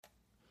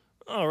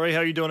All right,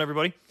 how you doing,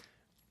 everybody?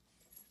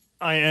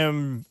 I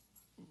am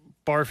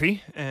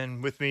Barfy,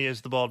 and with me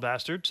is the Bald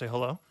Bastard. Say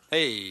hello.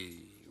 Hey,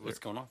 what's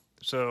going on?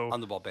 So, I'm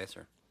the ball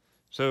baser.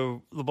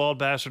 the Bald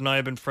Bastard and I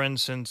have been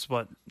friends since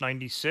what,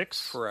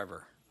 96?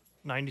 Forever.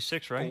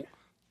 96, right?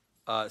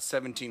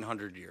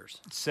 1,700 years.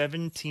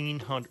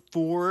 1700.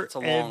 Forever. It's a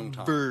long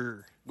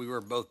time. We were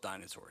both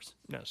dinosaurs.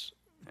 Yes.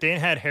 Dan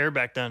had hair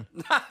back then.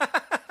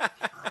 I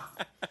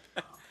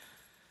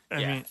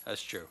mean,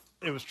 that's true.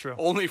 it was true.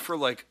 Only for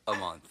like a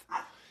month.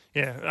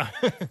 Yeah.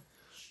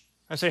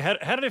 I say, how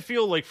did it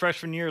feel like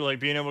freshman year, like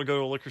being able to go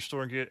to a liquor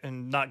store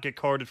and not get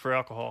carded for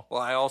alcohol?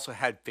 Well, I also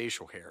had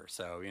facial hair,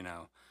 so,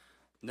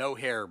 no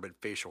hair, but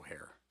facial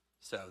hair.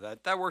 So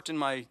that worked in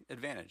my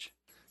advantage.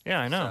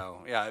 Yeah, I know.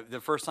 So, yeah,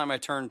 the first time I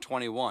turned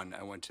 21,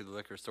 I went to the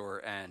liquor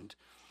store, and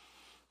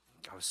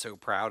I was so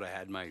proud. I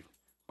had my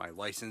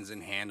license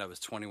in hand. I was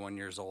 21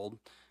 years old.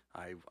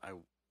 I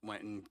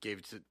went and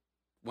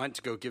went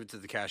to go give it to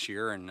the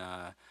cashier, and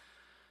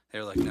they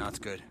were like, "No, it's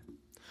good."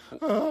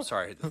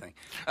 Sorry, I hit the thing.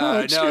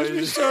 Excuse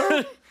me,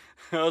 sir.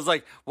 I was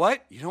like,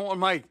 "What? You don't want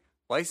my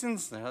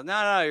license?" They're like,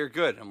 no, you're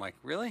good. I'm like,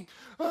 "Really?"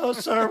 Oh,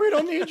 sir, we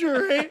don't need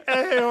your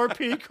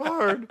AARP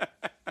card.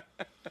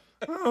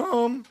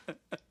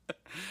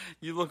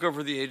 You look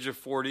over the age of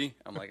 40.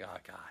 I'm like, "Oh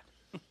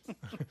God."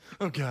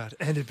 Oh, God,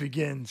 and it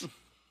begins.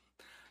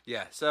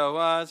 Yeah,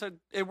 so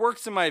it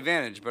works to my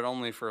advantage, but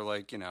only for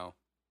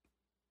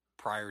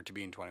prior to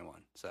being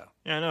 21. So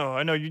Yeah,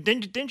 I know. You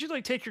didn't you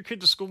like take your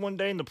kid to school one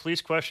day and the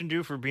police questioned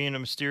you for being a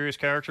mysterious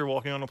character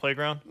walking on the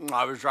playground?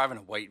 I was driving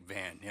a white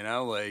van,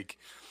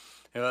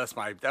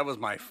 that was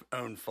my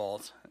own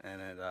fault,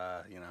 and it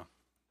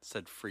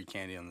said free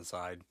candy on the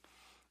side.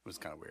 It was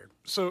kind of weird.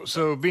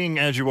 So being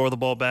as you are the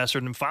Bald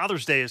Bastard, and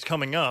Father's Day is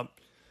coming up.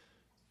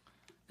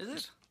 Is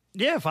it?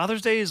 Yeah,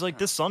 Father's Day is like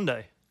this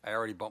Sunday. I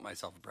already bought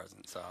myself a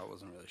present, so I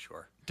wasn't really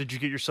sure. Did you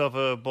get yourself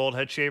a bald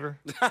head shaver?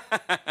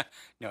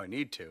 No, I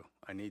need to.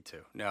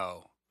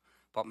 No.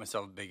 Bought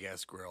myself a big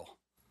ass grill.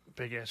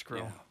 Big ass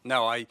grill. Yeah.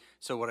 No,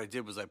 so what I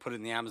did was I put it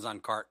in the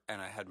Amazon cart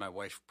and I had my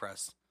wife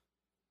press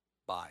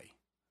buy.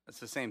 It's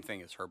the same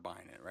thing as her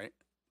buying it, right?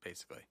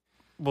 Basically.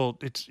 Well,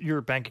 it's your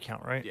bank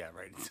account, right? Yeah,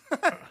 right.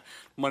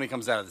 Money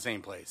comes out of the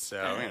same place,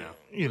 so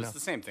it's the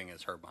same thing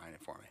as her buying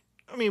it for me.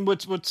 I mean,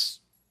 what's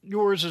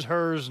yours is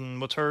hers,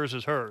 and what's hers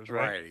is hers,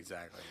 right? Right,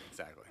 exactly.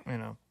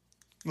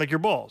 Like your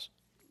balls.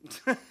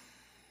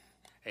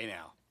 Hey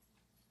now.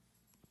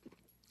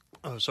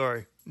 Oh,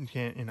 sorry, you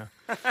can't,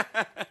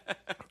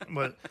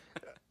 But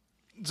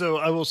so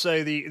I will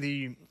say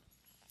the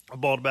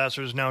Bald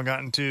Bastard has now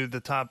gotten to the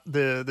top.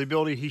 The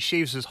ability he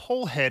shaves his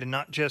whole head and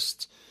not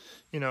just,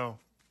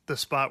 the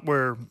spot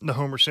where the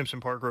Homer Simpson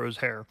part grows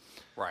hair.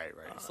 Right.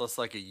 It's less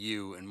like a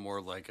U and more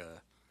like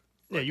a.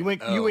 Yeah, you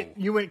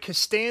went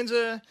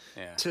Costanza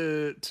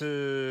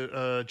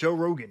to Joe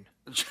Rogan.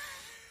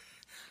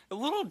 A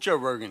little Joe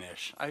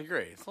Rogan-ish. I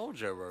agree. It's a little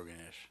Joe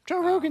Rogan-ish.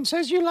 Joe Rogan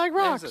says you like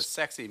rocks. He's a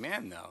sexy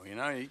man, though.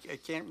 You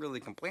can't really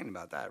complain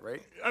about that,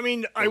 right? I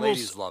mean,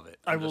 ladies love it.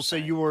 I will say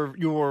you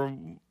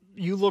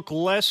look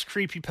less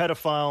creepy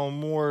pedophile,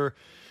 more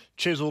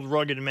chiseled,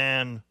 rugged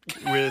man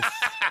with.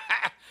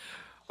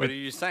 What are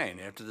you saying?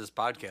 After this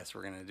podcast,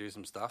 we're going to do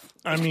some stuff?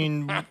 I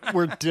mean,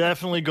 we're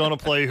definitely going to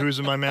play Who's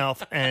in My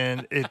Mouth,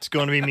 and it's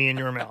going to be me in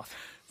your mouth.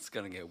 It's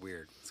going to get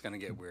weird.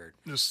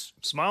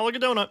 Just smile like a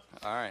donut.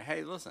 All right.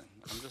 Hey, listen.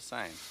 I'm just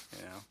saying,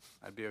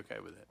 I'd be okay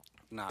with it.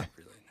 Not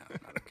really. No,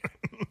 not okay.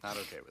 Not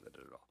okay with it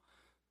at all.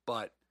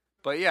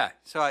 But yeah.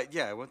 So I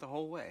went the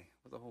whole way.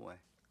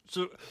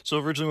 So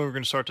originally when we were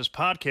going to start this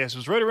podcast, it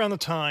was right around the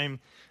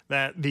time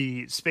that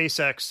the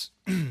SpaceX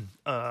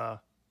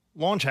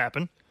launch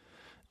happened.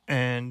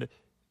 And,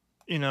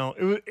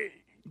 of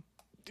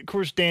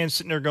course, Dan's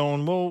sitting there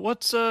going, well,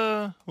 what's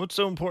so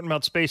important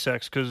about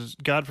SpaceX? Because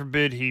God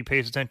forbid he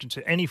pays attention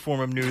to any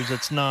form of news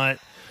that's not,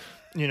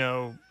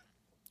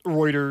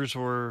 Reuters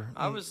or...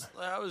 I was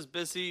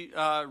busy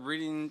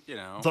reading,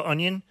 The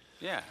Onion?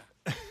 Yeah.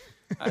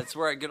 That's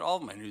where I get all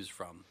of my news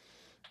from.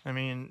 I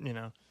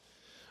mean,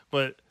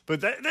 But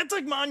that's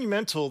like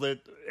monumental that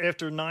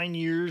after 9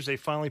 years, they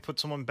finally put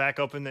someone back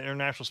up in the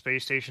International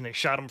Space Station. They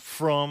shot him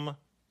from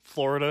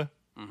Florida.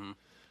 Mm-hmm.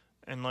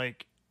 And,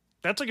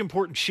 that's,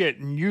 important shit.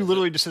 And you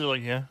literally just said,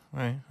 yeah,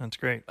 right, that's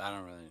great. I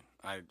don't really...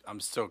 I'm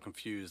still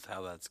confused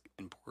how that's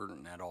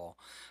important at all.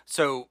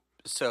 So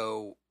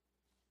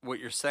what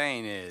you're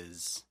saying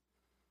is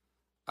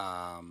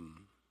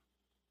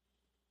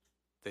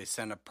they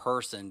sent a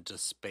person to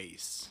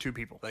space. 2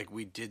 people. Like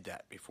we did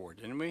that before,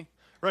 didn't we?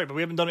 Right, but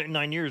we haven't done it in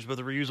 9 years with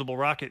a reusable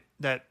rocket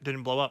that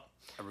didn't blow up.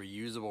 A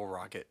reusable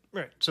rocket.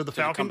 Right, so the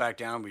Did Falcon... it come back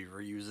down, we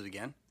reuse it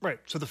again? Right,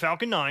 so the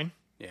Falcon 9...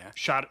 Yeah.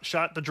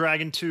 Shot the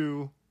Dragon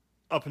 2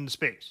 up into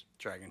space.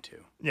 Dragon 2.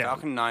 Yeah.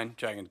 Falcon 9,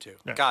 Dragon 2.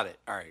 Yeah. Got it.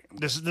 All right.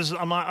 This is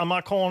I'm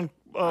not calling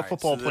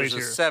football so plays there's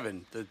here. a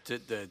 7.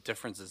 The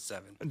difference is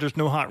 7. There's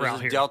no hot route There's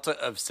a here. delta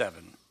of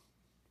 7.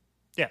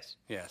 Yes.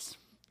 Yes.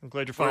 I'm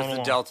glad you're following Where's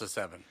the along. delta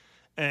 7?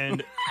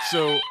 And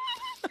so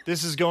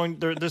This is going.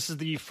 This is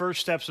the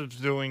first steps of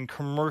doing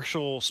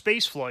commercial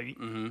space flight.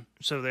 Mm-hmm.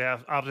 So they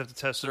obviously have to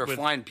test So it they're with.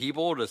 flying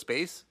people to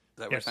space? Is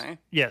that what Yes, you're saying?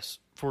 yes,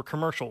 for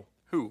commercial,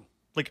 Who?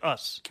 like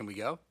us. Can we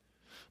go?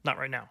 Not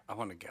right now. I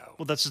want to go.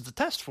 Well, this is the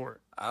test for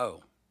it.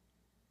 Oh.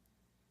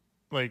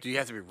 Like, Do you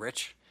have to be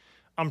rich?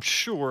 I'm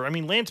sure. I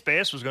mean, Lance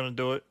Bass was going to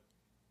do it.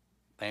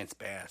 Lance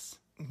Bass.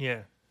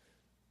 Yeah,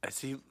 I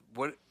see.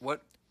 What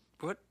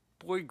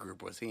boy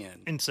group was he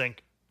in? in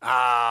sync.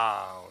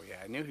 Oh, yeah.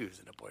 I knew he was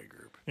in a boy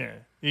group. Yeah.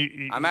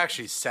 I'm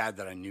actually sad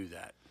that I knew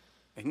that.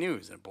 I knew he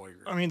was in a boy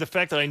group. I mean, the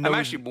fact that I know. I'm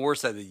actually more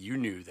sad that you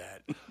knew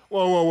that.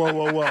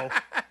 Whoa.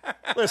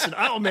 Listen,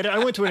 I'll admit it. I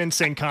went to an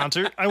NSYNC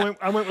concert. I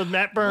went with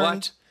Matt Burns.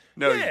 What?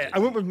 No, you Yeah, didn't. I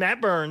went with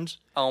Matt Burns.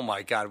 Oh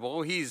my God.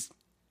 Well, he's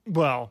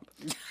Well,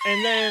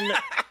 and then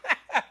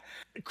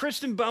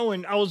Kristen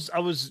Bowen. I was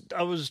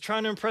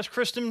trying to impress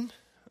Kristen.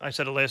 I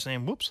said her last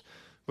name. Whoops.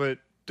 But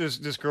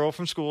this girl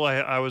from school.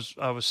 I was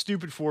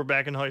stupid for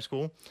back in high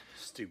school.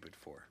 stupid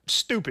for.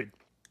 Stupid,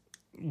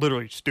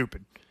 literally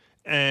stupid.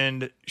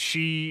 And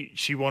she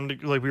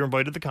wanted to, like, we were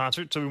invited to the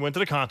concert, so we went to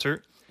the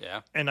concert.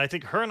 Yeah. And I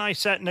think her and I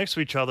sat next to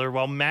each other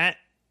while Matt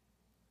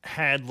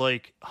had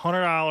like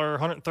 $100,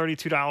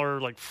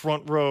 $132 like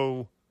front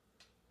row.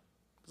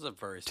 This is a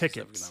very specific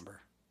Tickets. number.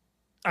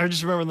 I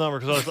just remember the number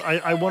because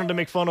I wanted to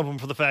make fun of him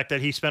for the fact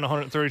that he spent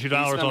 $132 He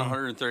spent on,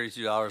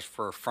 $132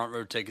 for front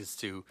row tickets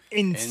to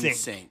NSYNC.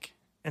 NSYNC.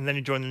 And then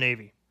he joined the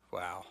Navy.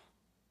 Wow.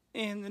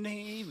 In the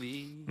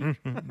Navy.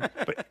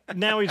 But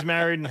now he's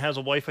married and has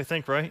a wife, I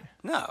think, right?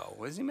 No,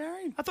 was he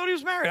married? I thought he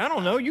was married. I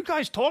don't know. You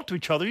guys talk to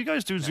each other. You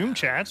guys do Zoom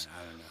chats. I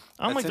don't know.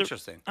 I'm That's like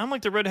interesting. I'm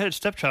like the redheaded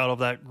stepchild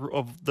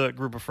of the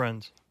group of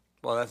friends.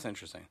 Well, that's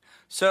interesting.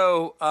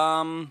 So,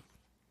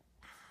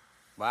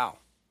 wow.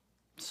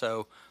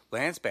 So,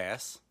 Lance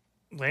Bass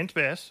Lance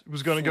Bass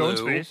was going to go in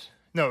Flew space.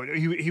 No,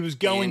 he was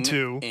going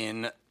to.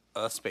 in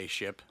a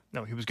spaceship.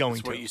 No, he was going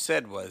That's to. what you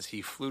said was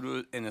he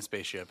flew in a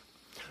spaceship.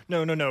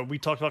 No. We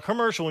talked about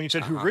commercial, and you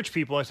said who rich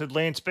people. I said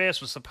Lance Bass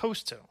was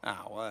supposed to.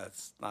 Oh, well,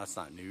 that's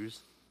not news.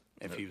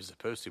 If he was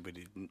supposed to, but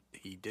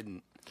he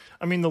didn't.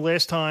 I mean, the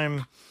last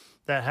time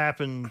that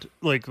happened,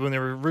 like when they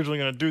were originally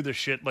going to do this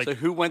shit, like So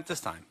who went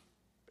this time?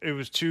 it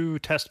was 2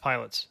 test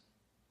pilots.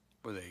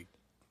 Were they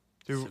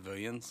Who-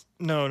 civilians?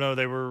 No,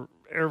 they were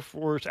Air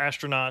Force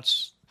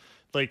astronauts.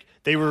 Like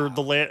they were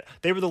the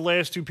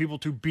last 2 people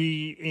to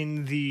be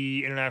in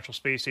the International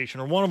Space Station,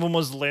 or one of them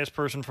was the last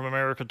person from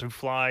America to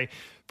fly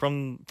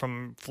from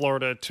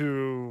Florida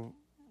to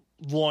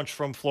launch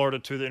from Florida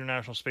to the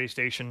International Space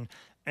Station,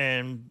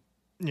 and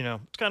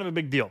it's kind of a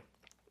big deal.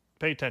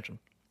 Pay attention.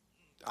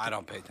 I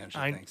don't pay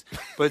attention to things.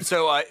 But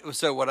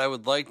so what I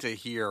would like to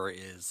hear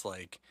is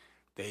like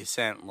they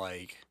sent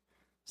like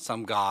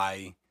some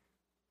guy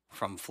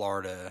from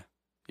Florida,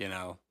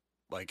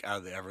 like out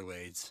of the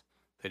Everglades.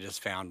 They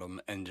just found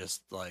him and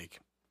just like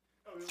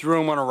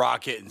threw him on a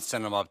rocket and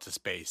sent him up to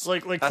space.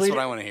 Like that's what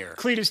I want to hear.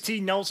 Cletus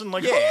T. Nelson,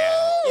 like Yeah.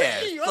 "Holy!"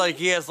 It's like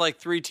he has like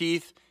 3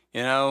 teeth,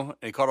 and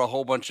he caught a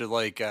whole bunch of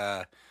like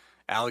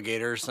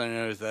alligators. I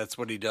know that's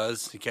what he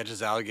does. He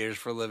catches alligators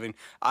for a living.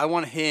 I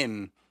want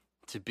him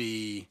to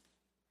be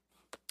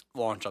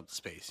launched up to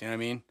space. You know what I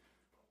mean?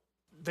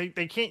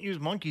 They can't use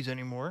monkeys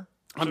anymore.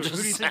 I'm So just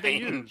who do you saying,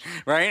 think they use?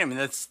 right? I mean,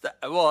 that's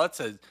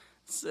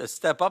a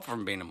step up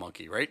from being a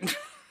monkey, right?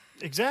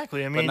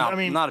 Exactly. I But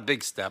mean, not a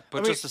big step,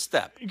 but mean, just a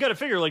step. you got to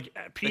figure like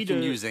They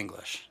can use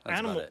English. That's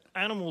about it.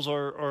 animals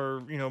are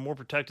more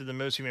protected than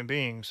most human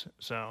beings.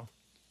 So,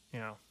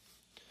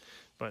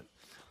 but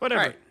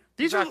whatever. Right.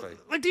 These Exactly.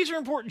 these are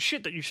important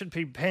shit that you should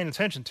be paying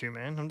attention to,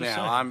 man. I'm just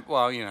saying.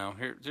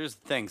 Here's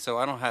the thing. So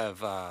I don't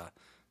have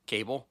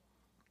cable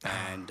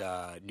and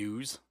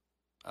news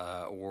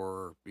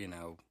or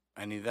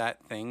any of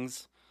that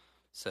things.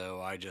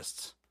 So I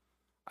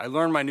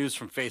learned my news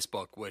from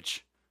Facebook,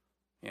 which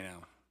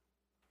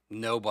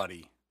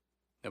nobody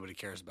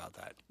cares about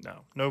that.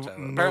 No. So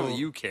apparently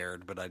you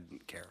cared, but I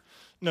didn't care.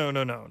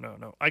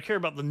 No. I care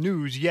about the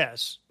news,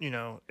 yes.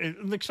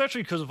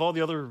 Especially because of all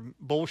the other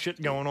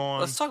bullshit going on.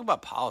 Let's talk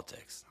about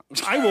politics.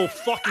 I will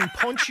fucking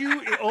punch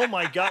you. Oh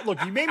my god! Look,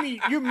 you made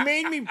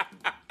me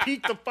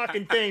peek the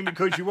fucking thing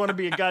because you want to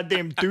be a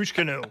goddamn douche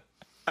canoe.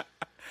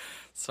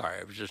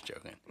 Sorry, I was just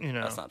joking. You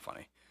know. That's not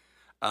funny.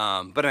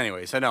 But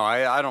anyway, so no,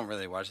 I don't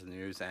really watch the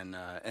news, and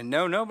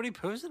no, nobody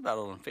posted about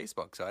it on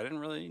Facebook, so I didn't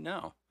really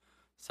know.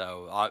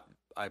 So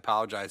I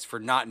apologize for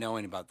not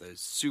knowing about the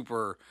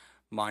super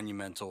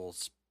monumental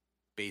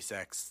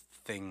SpaceX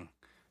thing.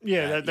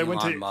 Yeah, that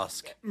went to Elon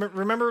Musk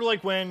Remember,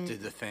 like when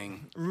did the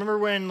thing. Remember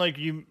when like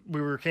we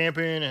were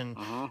camping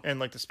and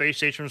like the space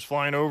station was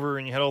flying over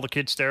and you had all the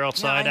kids stare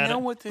outside I at know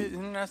it, what the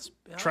internet's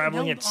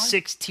traveling at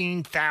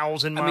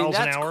 16,000 miles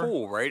that's an hour.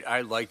 cool, right?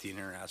 I like the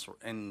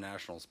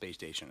international space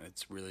station.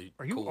 It's really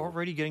Are you cool.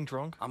 already getting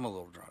drunk? I'm a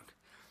little drunk.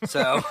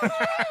 So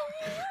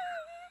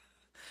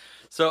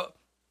so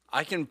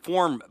I can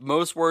form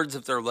most words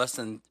if they're less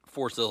than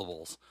 4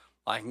 syllables.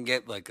 I can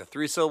get like the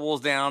 3 syllables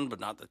down, but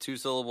not the 2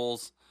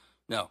 syllables.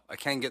 No, I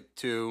can get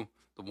 2,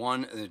 the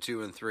 1 and the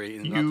 2 and 3.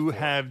 And You not the 4.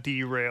 have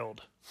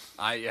derailed.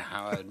 I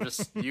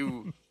just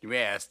you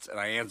asked and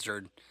I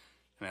answered,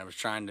 and I was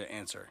trying to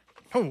answer.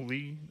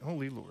 Holy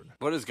Lord!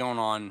 What is going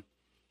on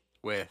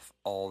with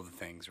all the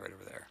things right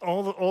over there?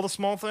 All the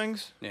small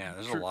things. Yeah,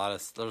 there's a lot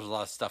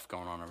of stuff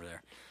going on over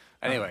there.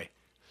 Anyway,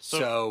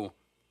 so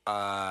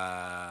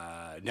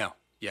no,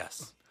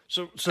 yes,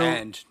 So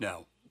and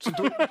no.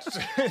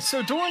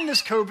 so during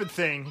this COVID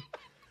thing,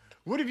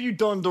 what have you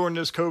done during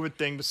this COVID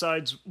thing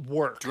besides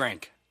work?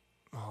 Drink.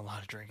 Oh, a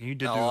lot of drinking. You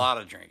did A do lot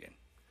of drinking.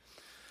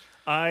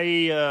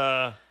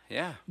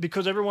 Yeah,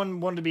 because everyone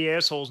wanted to be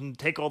assholes and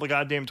take all the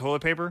goddamn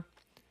toilet paper,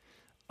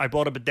 I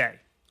bought a bidet.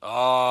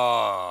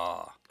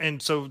 Oh.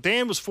 And so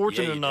Dan was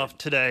fortunate you enough did.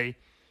 today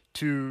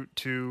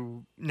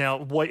to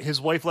now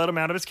his wife let him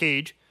out of his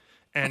cage,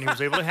 and he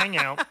was able to hang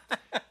out.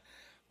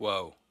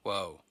 Whoa.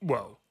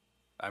 Whoa.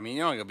 I mean,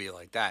 you're not gonna be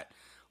like that.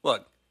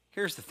 Look,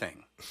 here's the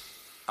thing.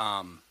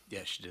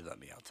 Yeah, she did let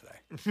me out today.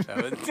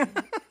 So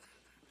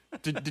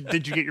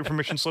Did you get your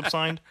permission slip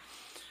signed?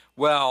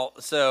 well,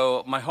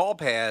 so my hall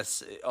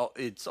pass,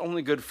 it's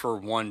only good for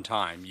one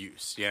time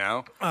use, you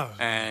know? Oh.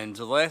 And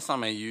the last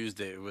time I used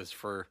it, it was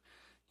for,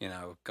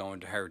 going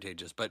to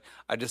Heritage's. But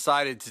I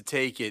decided to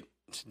take it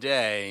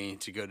today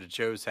to go to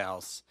Joe's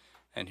house,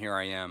 and here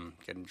I am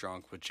getting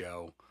drunk with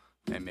Joe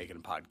and making a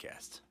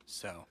podcast.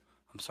 So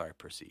I'm sorry,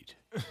 proceed.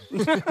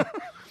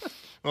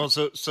 Well,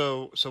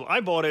 so I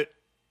bought it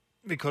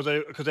because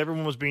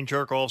everyone was being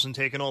jerk offs and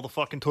taking all the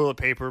fucking toilet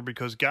paper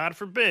because God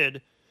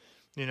forbid,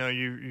 you know,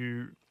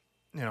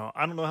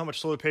 I don't know how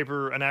much toilet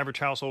paper an average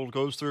household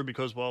goes through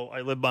because, well,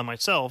 I live by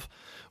myself,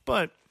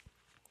 but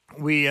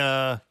we,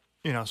 so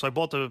I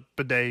bought the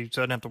bidet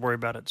so I didn't have to worry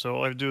about it. So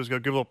all I have to do is go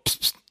give a little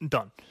pss, pss,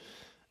 done.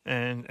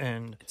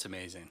 And It's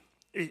amazing.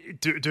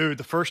 dude,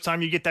 the first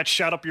time you get that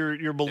shot up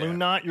your balloon Yeah.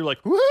 knot, you're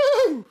like,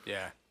 woo!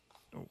 Yeah.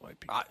 Oh,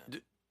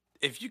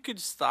 If you could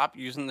stop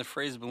using the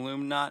phrase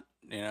balloon knot,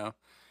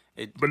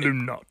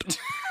 balloon knot.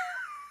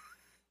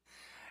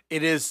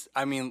 it is,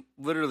 I mean,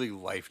 literally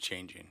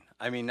life-changing.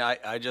 I mean,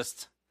 I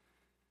just...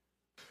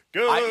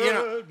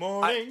 Good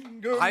morning,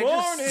 good I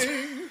just-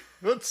 morning.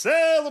 Let's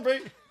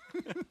celebrate.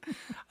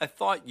 I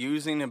thought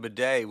using a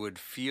bidet would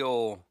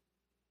feel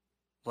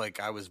like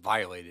I was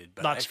violated,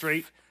 but Not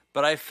straight.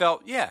 But I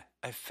felt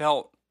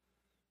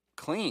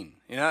clean.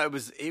 It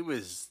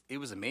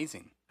was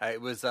amazing.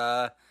 It was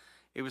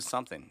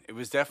something. It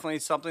was definitely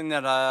something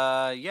that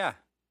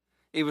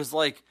it was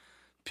like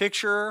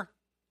picture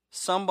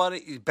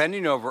somebody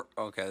bending over.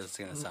 Okay, this is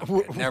gonna sound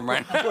bad. Never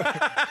mind.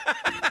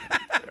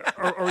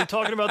 Are we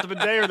talking about the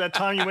bidet or that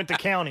time you went to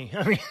county?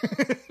 I mean,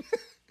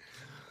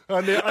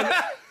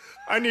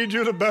 I need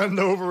you to bend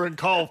over and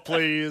cough,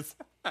 please.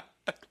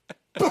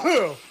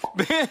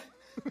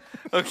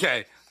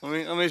 Okay,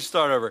 let me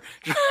start over.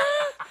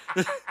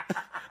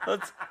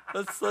 let's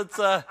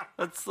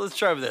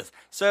try with this.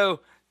 So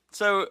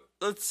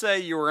let's say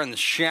you were in the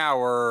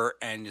shower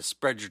and you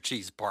spread your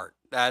cheeks apart.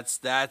 That's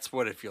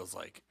what it feels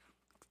like.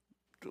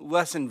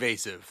 Less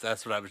invasive.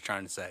 That's what I was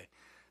trying to say.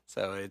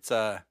 So it's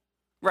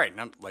right,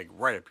 not like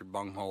right up your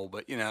bunghole,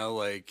 but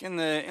like in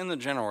the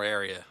general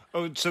area.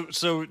 Oh,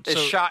 so It's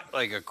shot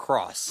like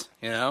across.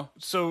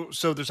 So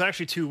there's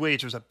actually two ways.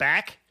 There's a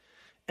back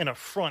and a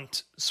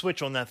front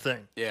switch on that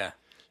thing. Yeah.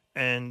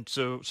 And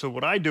so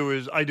what I do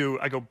is I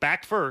go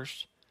back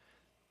first,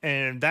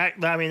 and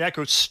that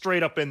goes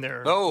straight up in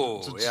there.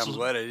 Oh, So- yeah. I'm so-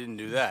 glad I didn't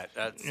do that.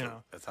 That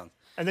sounds.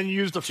 And then you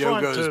use the Joe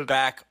front goes to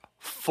back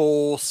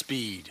full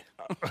speed.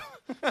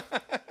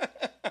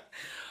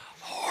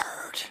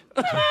 Hard.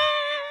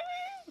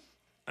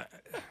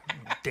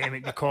 Damn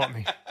it, you caught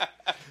me.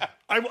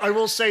 I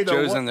will say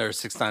though. Joe's in there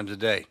 6 times a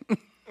day.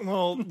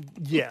 Well,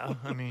 yeah.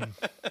 I mean,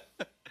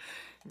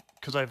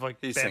 because I've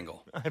He's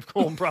single. I have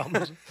colon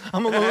problems.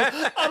 I'm a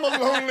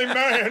lonely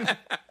man.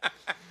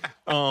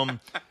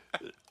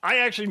 I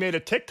actually made a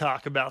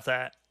TikTok about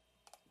that.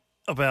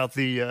 About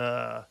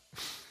the,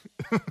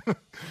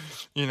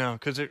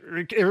 because it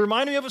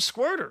reminded me of a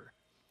squirter.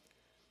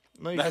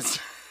 Like, That's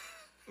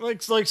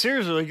like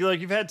seriously, like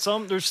you've had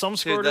some. There's some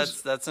dude,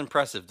 squirters. that's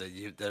impressive that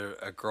you've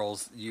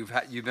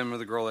been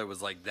with a girl that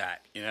was like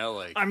that.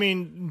 Like I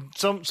mean,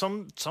 some of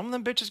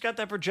them bitches got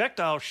that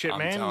projectile shit, I'm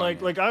man. telling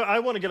you. Like I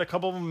want to get a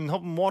couple of them and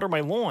help them water my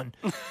lawn.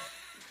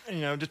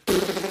 Just.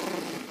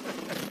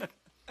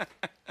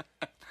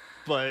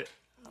 But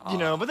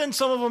but then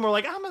some of them are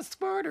like, I'm a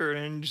squirter,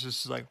 and it's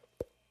just like,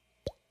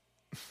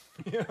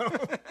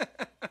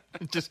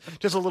 just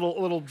a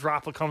little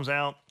drop comes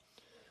out.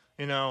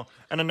 And I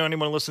know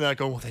anyone listening to that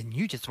go, well, then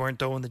you just weren't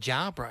doing the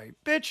job right,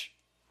 bitch.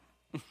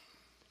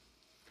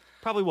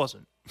 Probably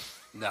wasn't.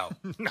 no,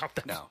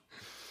 No.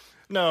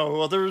 No,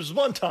 well, there was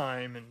one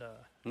time, and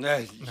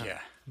yeah,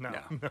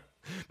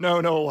 no,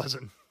 it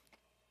wasn't.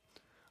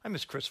 I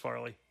miss Chris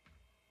Farley.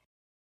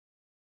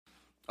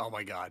 Oh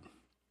my God,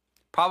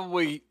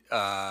 probably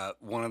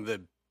one of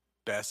the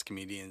best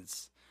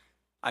comedians.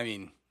 I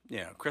mean,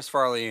 Chris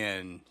Farley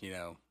and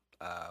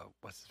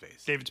what's his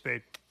face? David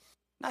Spade.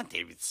 Not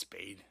David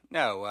Spade.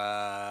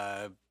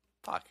 No,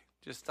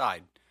 just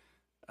died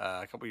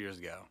a couple years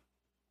ago.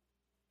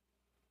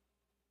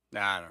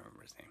 Nah, I don't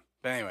remember his name.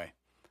 But anyway,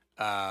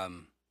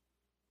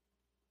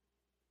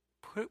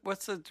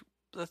 what's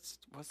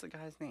the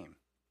guy's name?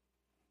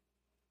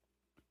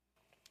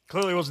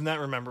 Clearly wasn't that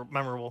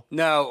memorable.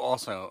 No,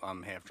 also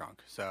I'm half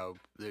drunk, so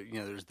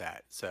there's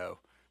that. So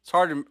it's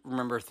hard to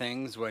remember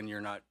things when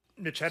you're not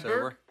Mitch Hedberg?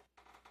 sober.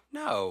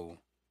 No,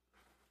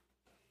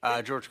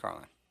 George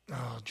Carlin.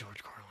 Oh,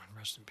 George Carlin,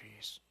 rest in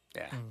peace.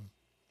 Yeah,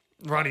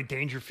 Rodney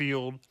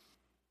Dangerfield.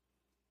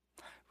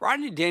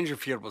 Rodney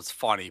Dangerfield was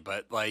funny,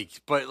 but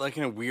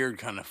in a weird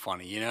kind of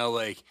funny,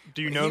 like.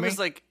 Do you know he me? was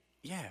like,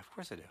 yeah, of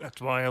course I do.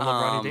 That's why I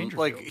love Rodney Dangerfield.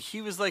 Like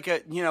he was like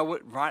a,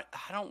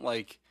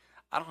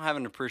 I don't have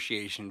an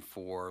appreciation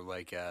for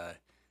like a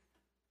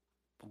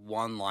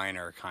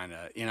one-liner kind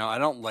of, I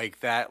don't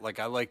like that. Like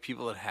I like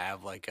people that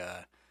have like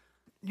a.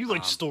 You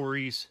like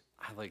stories.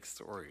 I like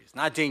stories,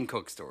 not Dane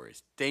Cook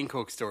stories. Dane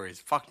Cook stories,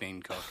 fuck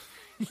Dane Cook.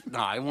 No,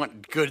 I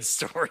want good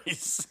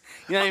stories.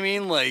 You know what I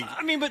mean? Like,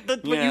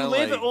 but you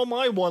laugh at all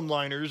my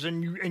one-liners,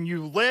 and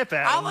you laugh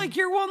at. I them. like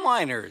your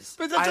one-liners.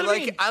 But that's what I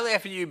mean. I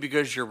laugh at you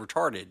because you're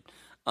retarded.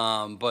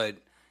 But.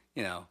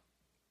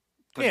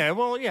 Yeah,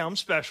 well, yeah, I'm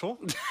special.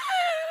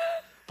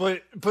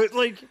 but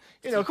like,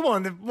 come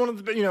on, one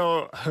of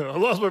the, I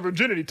lost my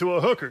virginity to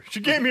a hooker. She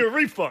gave me a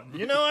refund.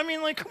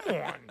 Like, come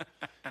on.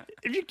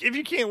 If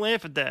you can't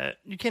laugh at that,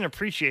 you can't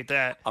appreciate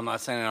that. I'm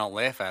not saying I don't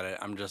laugh at it.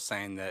 I'm just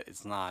saying that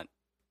it's not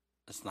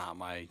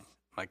my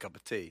cup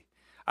of tea.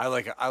 I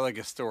like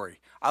a story.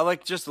 I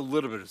like just a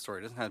little bit of story.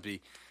 It doesn't have to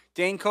be.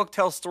 Dane Cook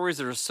tells stories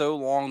that are so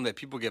long that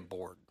people get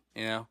bored.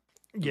 Yeah.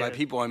 By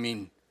people, I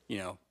mean,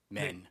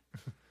 men.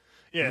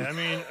 Yeah,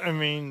 I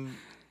mean,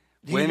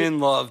 women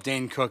love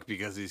Dane Cook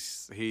because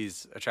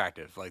he's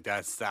attractive. Like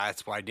that's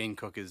why Dane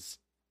Cook is.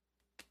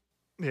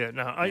 Yeah,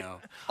 no,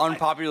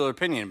 unpopular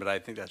opinion, but I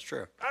think that's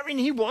true. I mean,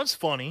 he was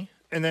funny,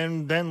 and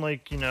then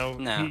like No.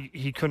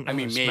 he couldn't. I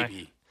mean,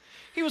 maybe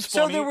he was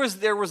funny. So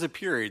there was a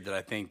period that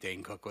I think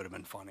Dane Cook would have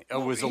been funny. It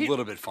was a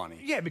little bit funny.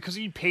 Yeah, because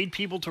he paid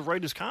people to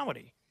write his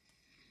comedy.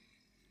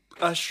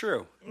 That's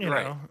true.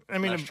 Right. I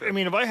mean,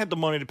 if I had the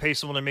money to pay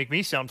someone to make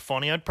me sound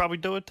funny, I'd probably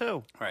do it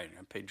too. Right.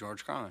 I paid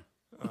George Carlin.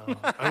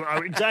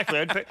 Exactly.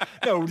 I'd pay.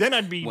 No, then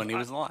I'd be when he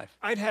was alive.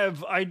 I'd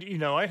have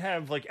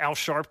like Al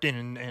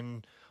Sharpton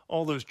and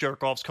all those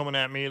jerk offs coming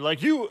at me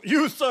like you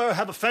sir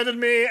have offended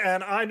me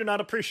and I do not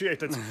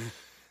appreciate it. And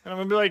I'm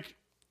gonna be like,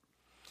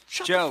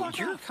 shut Joe, the fuck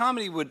your up.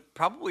 comedy would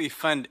probably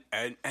offend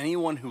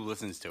anyone who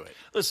listens to it.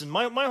 Listen,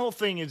 my whole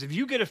thing is if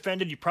you get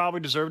offended, you probably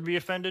deserve to be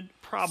offended.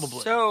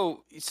 Probably.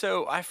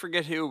 So I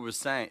forget who was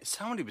saying.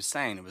 Somebody was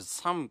saying it was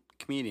some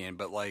comedian,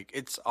 but like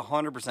it's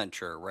 100%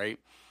 true, right?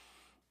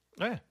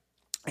 Yeah.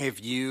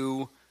 If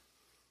you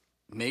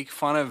make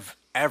fun of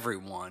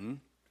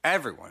everyone,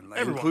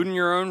 including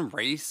your own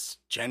race,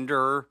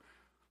 gender,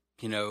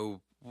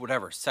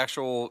 whatever,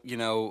 sexual,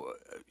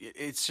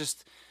 it's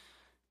just.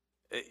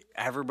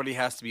 Everybody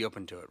has to be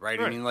open to it, right?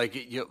 I mean, like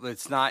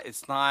it's not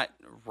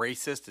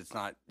racist. It's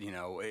not,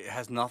 it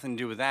has nothing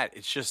to do with that.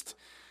 It's just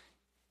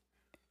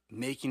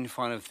making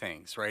fun of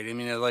things, right? I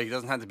mean, it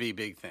doesn't have to be a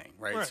big thing,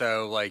 right?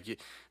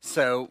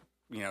 So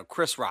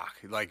Chris Rock,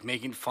 like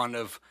making fun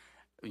of,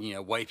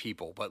 white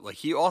people, but like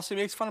he also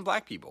makes fun of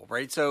black people,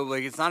 right? So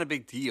like it's not a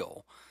big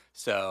deal.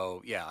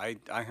 So yeah, I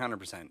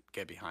 100%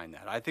 get behind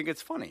that. I think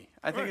it's funny.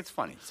 I think it's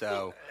funny.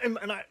 So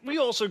we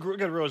also got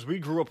to realize we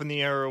grew up in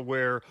the era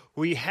where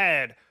we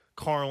had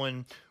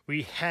Carlin,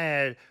 we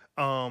had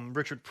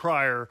Richard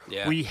Pryor,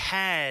 we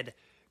had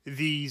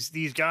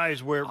these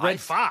guys where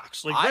Red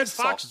Fox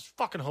is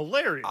fucking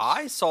hilarious.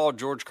 I saw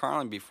George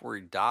Carlin before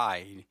he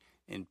died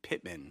in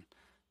Pittman,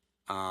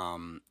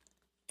 in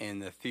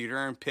the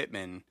theater in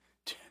Pittman.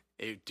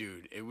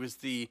 It was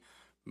the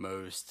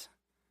most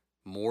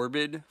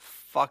morbid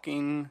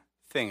fucking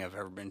thing I've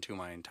ever been to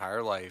my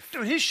entire life.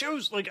 Dude, his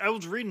shows, like, I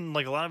was reading,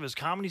 like, a lot of his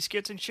comedy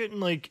skits and shit, and,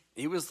 like...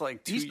 He was,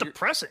 like... He's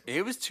depressing.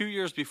 It was 2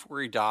 years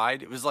before he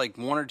died. It was, like,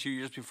 1 or 2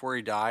 years before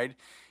he died.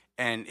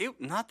 And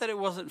not that it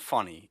wasn't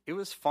funny. It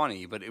was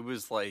funny, but it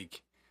was,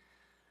 like...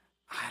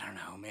 I don't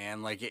know,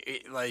 man. Like,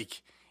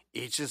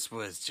 it just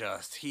was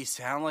just... He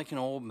sounded like an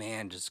old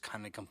man just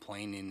kind of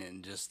complaining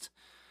and just...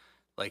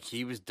 Like,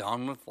 he was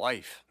done with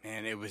life.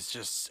 Man, it was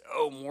just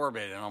so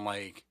morbid. And I'm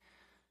like...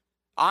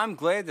 I'm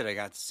glad that I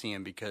got to see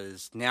him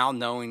because now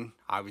knowing,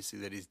 obviously,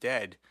 that he's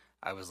dead,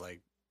 I was like,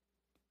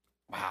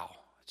 wow,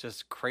 it's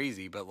just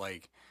crazy. But,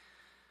 like,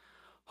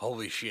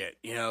 holy shit,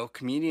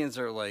 comedians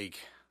are like,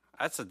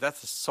 that's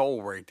a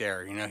soul right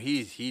there.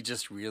 He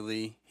just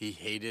really, he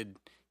hated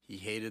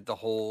the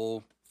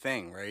whole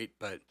thing, right?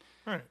 But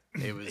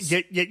it was...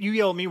 Yet you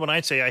yell at me when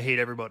I say I hate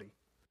everybody.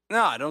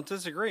 No, I don't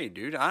disagree,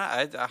 dude.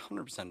 I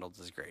 100% don't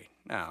disagree.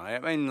 No, I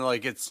mean,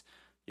 like, it's,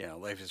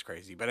 life is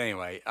crazy. But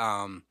anyway,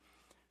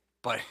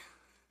 but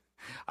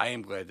I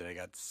am glad that I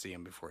got to see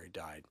him before he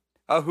died.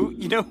 Oh, who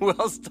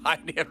else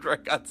died after I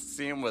got to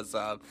see him was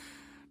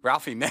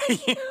Ralphie May.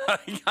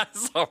 I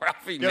saw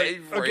Ralphie May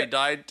before he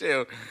died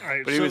too.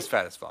 Right, but he was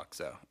fat as fuck,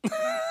 so.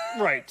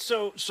 Right.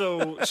 So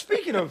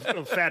speaking of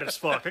fat as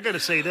fuck, I got to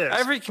say this.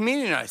 Every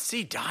comedian I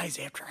see dies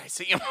after I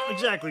see him.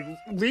 Exactly.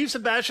 Leave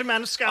Sebastian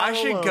Maniscalco I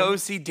should alone. go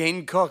see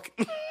Dane Cook.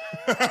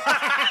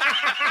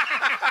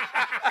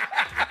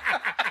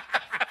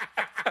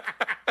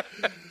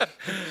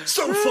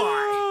 So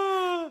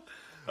far.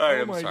 All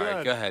right, I'm my sorry.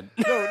 God. Go ahead.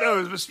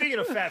 No. But speaking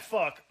of fat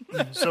fuck,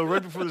 so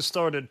right before this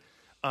started,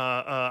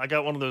 I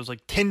got one of those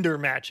like Tinder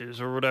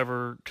matches or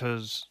whatever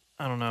because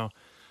I don't know,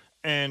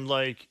 and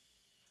like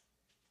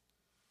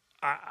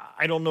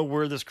I don't know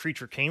where this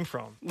creature came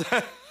from.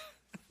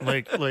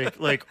 like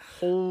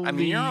holy. I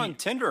mean, you're on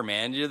Tinder,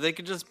 man. They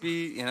could just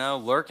be,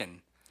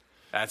 lurking.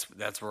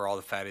 That's where all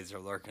the fatties are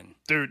lurking.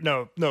 Dude,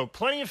 no,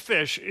 plenty of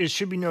fish. It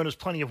should be known as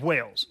plenty of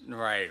whales.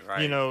 Right.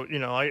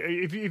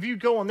 If you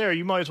go on there,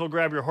 you might as well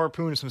grab your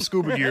harpoon and some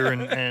scuba gear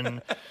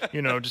and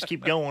just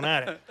keep going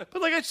at it.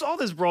 But like I saw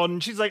this broad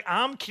and she's like,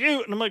 I'm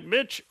cute, and I'm like,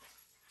 bitch,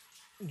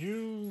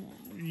 you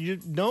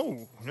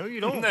no, you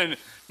don't.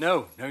 No,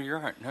 you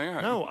aren't.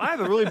 No, I have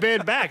a really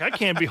bad back. I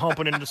can't be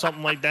humping into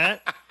something like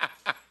that.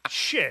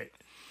 Shit.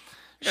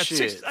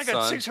 I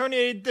got six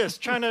herniated discs.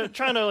 Trying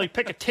to like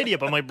pick a titty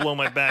up, I might blow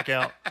my back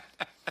out.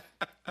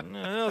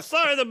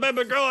 Sorry, the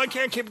baby girl. I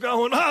can't keep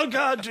going. Oh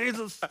God,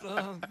 Jesus!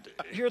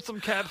 Here's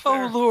some cat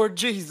fare. Oh Lord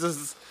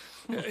Jesus!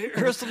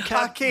 Here's some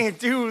cat. I can't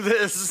do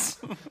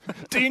this.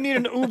 Do you need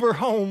an Uber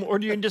home, or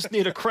do you just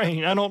need a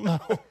crane? I don't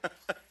know.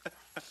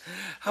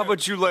 How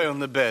about you lay on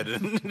the bed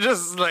and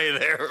just lay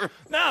there?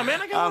 Nah, man,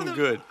 I'm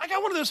good. I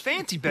got one of those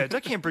fancy beds. I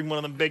can't bring one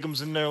of them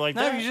bigums in there like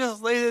No, that. you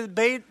just lay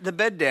the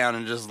bed down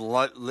and just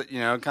kind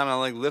of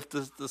like lift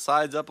the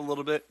sides up a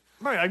little bit.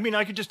 Right. I mean,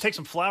 I could just take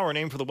some flour and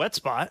aim for the wet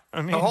spot.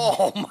 I mean,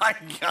 Oh my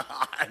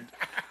God,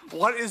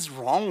 what is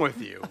wrong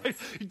with you?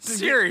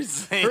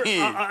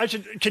 Seriously, I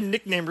should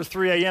nickname her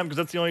 3 a.m. because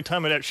that's the only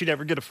time she'd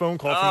ever get a phone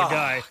call from a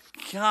guy.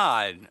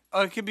 God,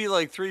 it could be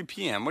like 3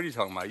 p.m. What are you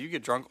talking about? You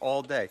get drunk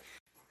all day.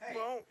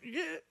 Well,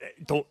 yeah,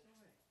 don't.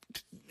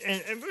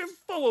 And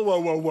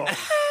whoa.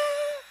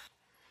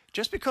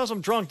 Just because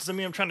I'm drunk doesn't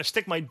mean I'm trying to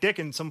stick my dick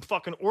in some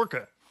fucking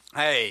orca.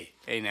 Hey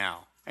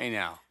now. Hey,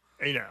 now.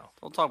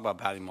 Don't talk about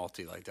Patty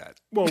Malty like that.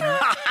 Well,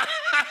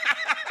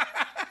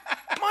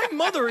 my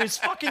mother is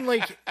fucking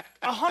like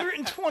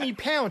 120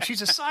 pounds. She's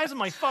the size of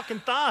my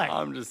fucking thigh.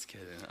 I'm just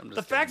kidding.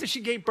 The fact that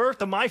she gave birth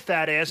to my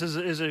fat ass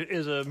is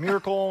a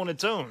miracle on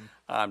its own.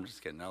 I'm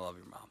just kidding. I love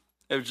your mom.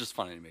 It was just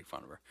funny to make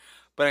fun of her.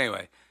 But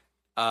anyway,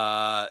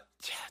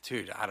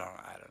 dude, I don't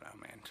know,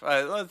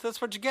 man.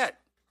 That's what you get.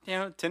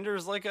 Tinder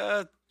is like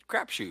a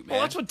crapshoot, man.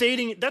 Well, that's what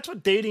dating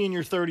in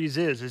your 30s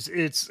is.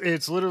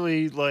 It's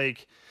literally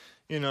like,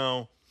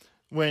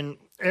 when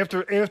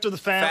after the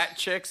fat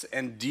chicks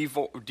and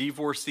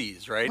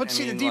divorcees, right? But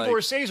the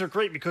divorcees are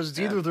great because it's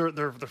either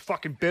they're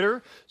fucking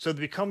bitter, so they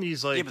become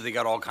these like but they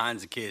got all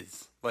kinds of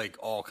kids,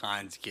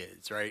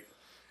 right?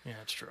 Yeah,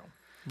 that's true.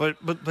 But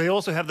they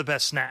also have the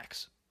best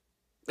snacks.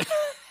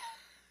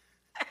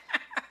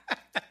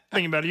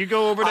 Think about it. You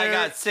go over there.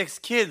 I got 6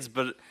 kids,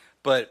 but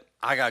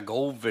I got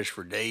goldfish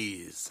for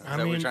days. Is that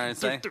what you're trying to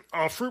say?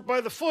 Fruit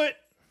by the foot.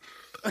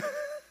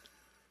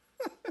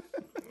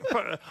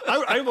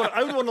 I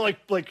would want to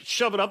like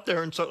shove it up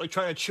there and start like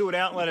trying to chew it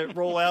out and let it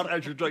roll out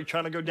as you're like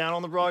trying to go down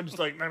on the broad, just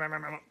like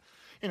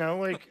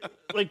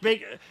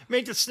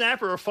make the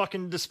snapper a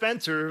fucking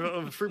dispenser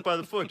of fruit by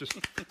the foot. Just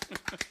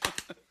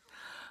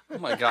oh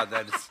my God,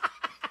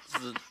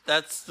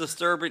 that's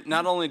disturbing.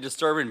 Not only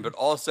disturbing, but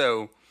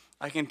also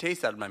I can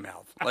taste that in my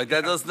mouth. Like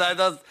that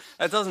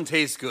doesn't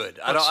taste good.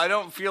 I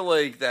don't feel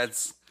like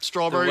that's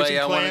strawberries the way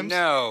and clams.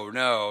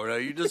 No.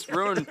 You just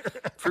ruined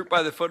fruit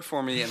by the foot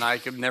for me, and I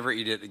could never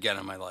eat it again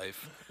in my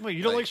life. Wait,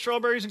 you don't like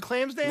strawberries and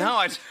clams, Dan? No,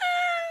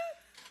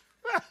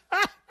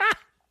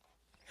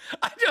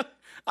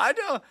 I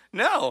don't.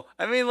 No,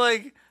 I mean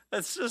like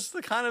that's just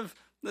the kind of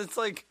it's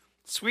like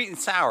sweet and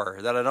sour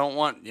that I don't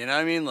want. You know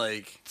what I mean?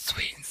 Like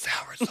sweet and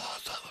sour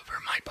sauce all over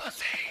my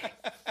pussy.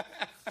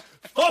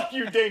 Fuck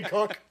you, Dane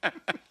Cook.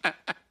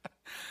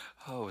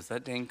 Oh, was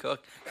that Dane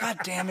Cook? God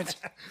damn it!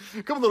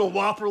 Come a little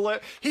whopper.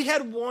 He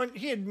had one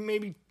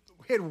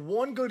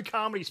good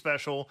comedy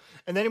special,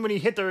 and then when he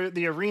hit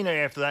the arena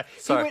after that,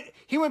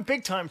 he went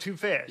big time too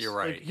fast. You're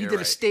right. Like, he did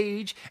a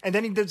stage, and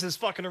then he did this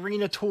fucking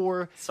arena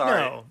tour.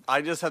 Sorry, no.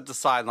 I just have to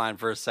sideline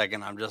for a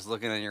second. I'm just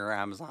looking at your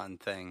Amazon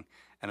thing,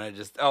 and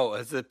it's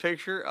a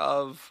picture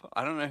of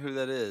I don't know who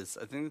that is.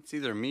 I think it's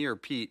either me or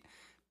Pete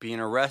being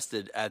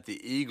arrested at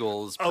the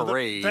Eagles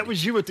parade. That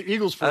was you at the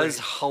Eagles parade. That is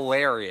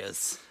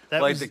hilarious.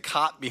 The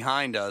cop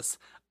behind us,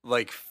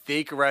 like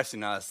fake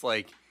arresting us,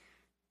 like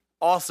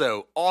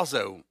also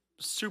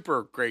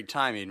super great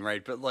timing,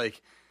 right? But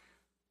like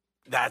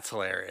that's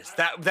hilarious.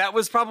 That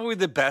was probably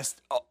the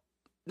best.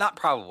 Not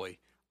probably.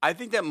 I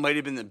think that might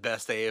have been the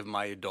best day of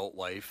my adult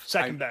life.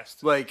 Second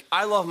best. Like,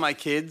 I love my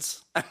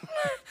kids, and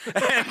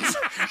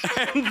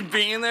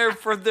being there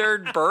for their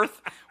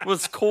birth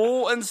was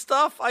cool and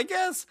stuff, I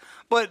guess.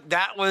 But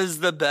that was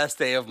the best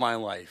day of my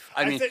life.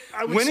 I mean,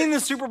 winning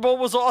the Super Bowl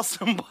was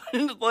awesome,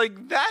 but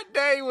like that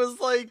day was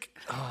like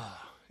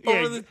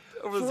over the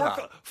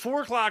top.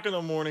 4 o'clock in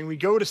the morning, we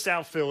go to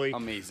South Philly.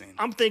 Amazing.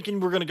 I'm thinking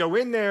we're gonna go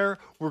in there.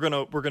 We're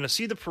gonna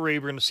see the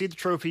parade. We're gonna see the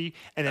trophy,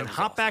 and then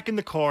hop back in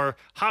the car,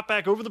 hop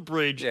back over the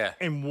bridge,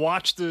 and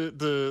watch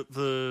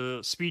the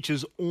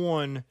speeches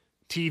on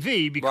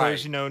TV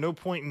because no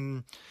point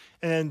in.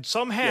 And then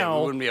somehow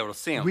we wouldn't be able to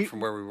see them from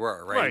where we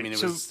were, right? I mean,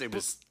 it was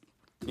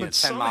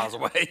 10 miles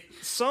away.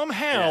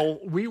 Somehow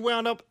we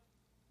wound up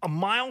a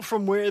mile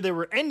from where they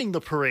were ending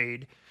the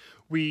parade.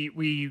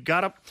 We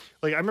got up,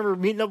 like I remember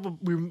meeting up.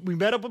 We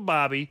met up with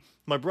Bobby,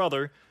 my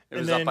brother. It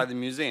was up by the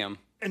museum.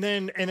 And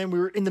then we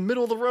were in the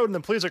middle of the road, and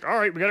the police like, all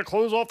right, we got to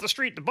close off the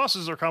street. The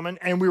buses are coming,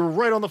 and we were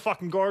right on the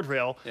fucking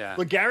guardrail. Yeah.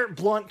 Like Garrett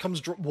Blunt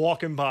comes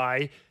walking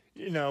by.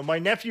 My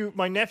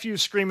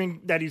nephew's screaming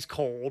that he's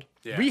cold.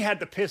 Yeah. We had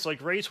to piss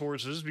like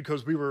racehorses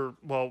because we were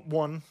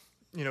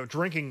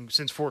drinking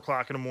since 4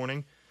 o'clock in the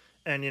morning,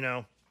 and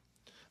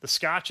the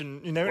scotch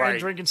and and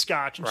drinking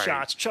scotch and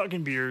shots,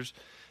 chugging beers,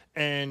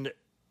 and.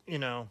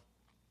 Yeah,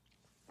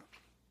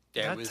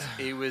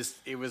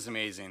 it was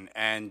amazing.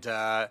 And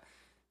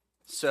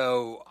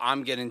so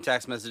I'm getting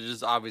text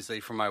messages, obviously,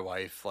 from my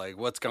wife, like,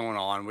 what's going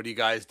on? What are you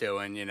guys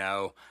doing?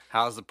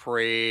 How's the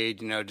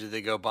parade? Did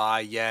they go by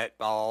yet?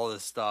 All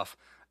this stuff.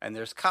 And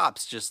there's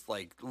cops just,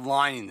 like,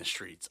 lining the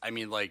streets. I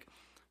mean, like,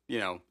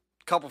 a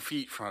couple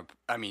feet from,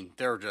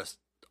 they're just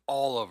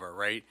all over,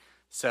 right?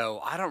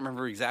 So I don't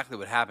remember exactly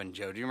what happened,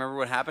 Joe. Do you remember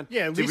what happened?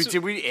 Yeah, Lisa,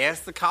 did we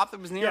ask the cop that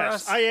was near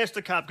us? Yes, I asked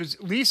the cop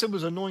because Lisa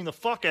was annoying the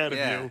fuck out of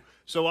you.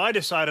 So I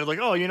decided, like,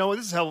 oh,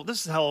 this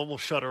is how we'll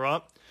shut her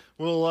up.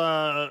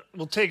 We'll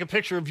take a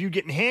picture of you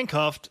getting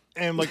handcuffed,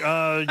 and like,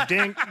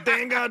 Dan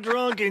got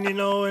drunk, and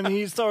and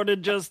he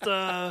started just,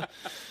 how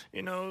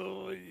Dan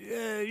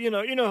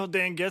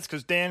gets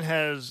because Dan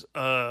has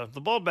the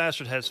Bald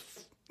Bastard has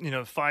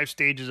 5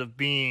 stages of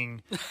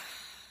being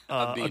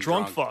a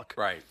drunk fuck,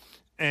 right.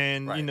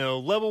 And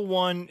level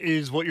 1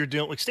 is what you're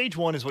dealing. Like stage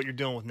 1 is what you're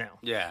dealing with now.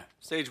 Yeah,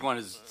 stage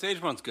one's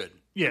good.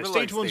 Yeah, really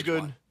stage one's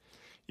good. One.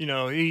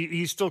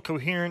 He's still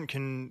coherent.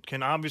 Can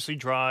obviously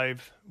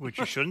drive, which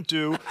you shouldn't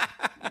do.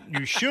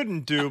 You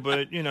shouldn't do,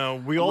 but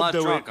we all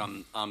do drunk.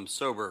 it. I'm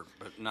sober,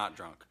 but not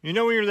drunk. When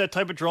you're that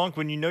type of drunk,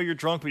 when you're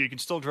drunk but you can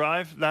still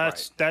drive.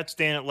 That's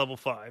Dan at level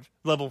 5,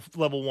 level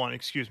 1.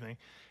 Excuse me,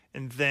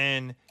 and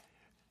then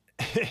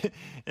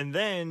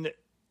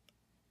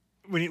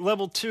when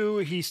level 2,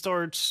 he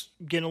starts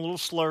getting a little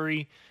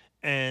slurry,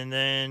 and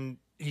then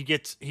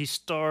he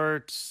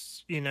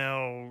starts, getting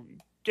a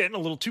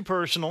little too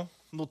personal,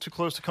 a little too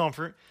close to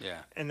comfort. Yeah.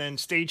 And then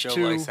stage Joe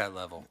 2 likes that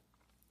level.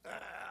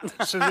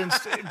 So then,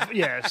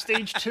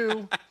 stage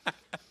 2,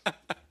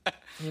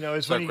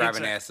 is when he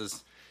grabbing gets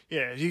asses.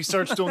 Yeah, he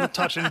starts doing the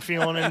touching and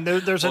feeling, and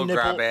there's a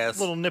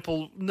little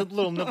nipple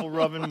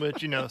rubbing,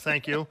 which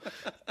thank you.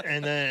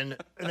 And then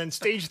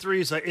stage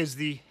 3 is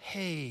the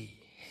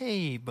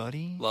hey,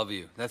 buddy. Love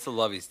you. That's the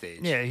lovey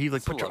stage. Yeah, he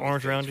like put your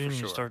arms around you and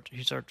sure.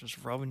 he start just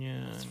rubbing you.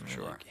 That's for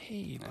sure. Like,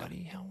 hey,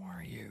 buddy, how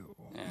are you?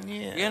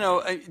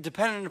 Yeah.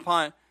 Depending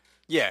upon,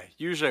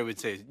 usually I would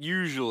say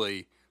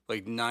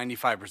like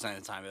 95% of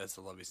the time that's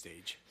the lovey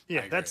stage.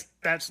 Yeah, that's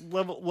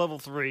level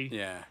 3.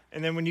 Yeah.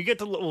 And then when you get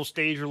to little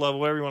stage or level,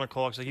 whatever you want to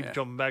call it, because I keep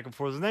jumping back and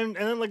forth. And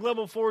then like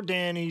level 4,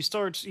 Dan, he's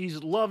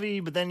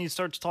lovey, but then he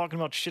starts talking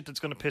about shit that's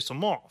going to piss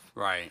him off.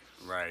 Right.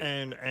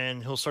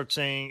 And he'll start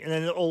saying, and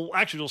then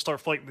he'll start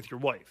fighting with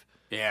your wife.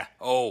 Yeah.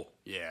 Oh,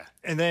 yeah.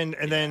 And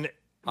then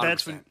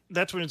that's when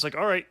it's like,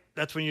 all right,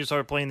 that's when you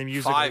start playing the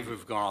music. 5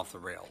 have gone off the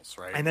rails,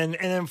 right? And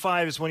then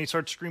 5 is when he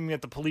starts screaming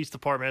at the police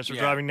department as they're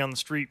driving down the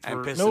street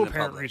for no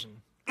apparent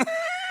reason.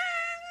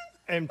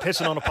 And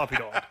pissing on a puppy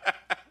dog.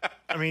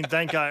 I mean,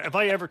 thank God. If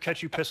I ever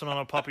catch you pissing on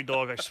a puppy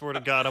dog, I swear to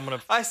God, I'm going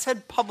to... I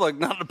said public,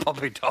 not a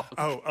puppy dog.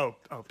 Oh,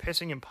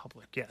 pissing in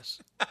public, yes.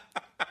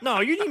 No,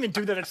 you didn't even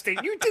do that at stage...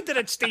 You did that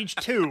at stage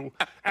 2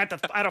 at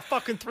a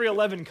fucking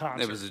 311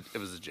 concert. It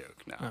was a joke.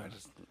 No, I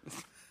just...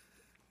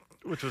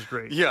 Which was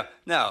great. Yeah,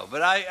 no,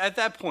 but at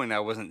that point, I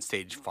wasn't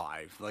stage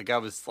 5. Like, I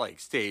was, like,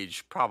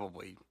 stage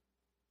probably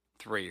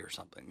 3 or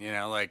something,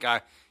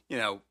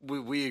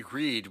 we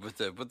agreed with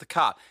the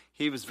cop.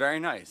 He was very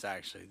nice,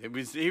 actually.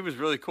 He was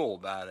really cool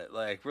about it.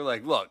 Like, we're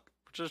like, look,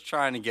 we're just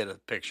trying to get a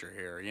picture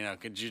here.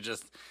 Could you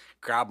just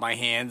grab my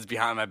hands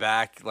behind my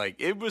back? Like,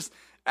 that was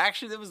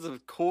the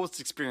coolest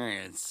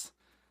experience.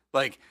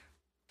 Like,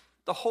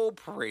 the whole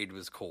parade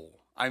was cool.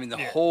 I mean, the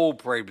whole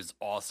parade was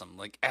awesome.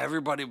 Like,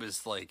 everybody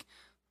was, like,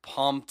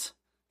 pumped.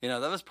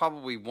 That was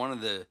probably one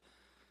of the,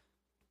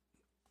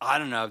 I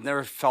don't know, I've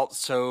never felt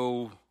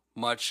so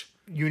much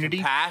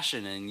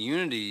compassion and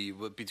unity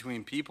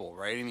between people,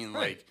 right? I mean,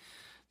 like,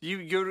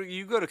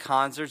 you go to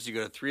concerts, you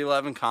go to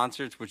 311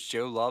 concerts, which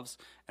Joe loves,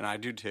 and I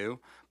do too.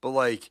 But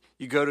like,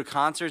 you go to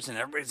concerts and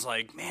everybody's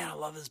like, "Man, I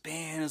love this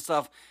band and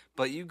stuff."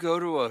 But you go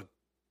to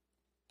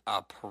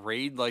a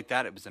parade like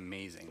that, it was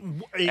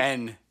amazing. It-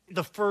 And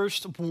the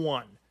first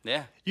one.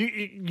 yeah,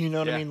 You know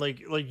what I Yeah. mean?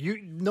 Like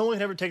no one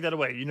can ever take that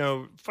away. You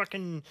know,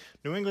 fucking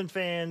New England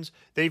fans,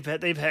 they've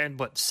had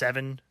what,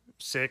 7,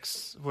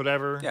 6,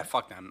 whatever. yeah,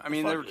 fuck them. I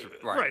mean, they're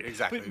right,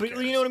 exactly. But, who but you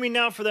cares? know what I mean?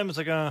 Now for them, it's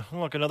like,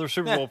 look, another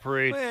Super Bowl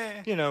parade.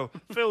 eh. You know,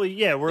 Philly,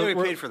 yeah, They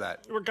we're paid for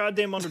that. We're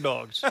goddamn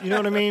underdogs. You know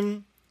what I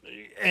mean?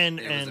 And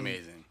It was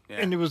amazing. Yeah.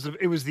 And it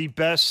was the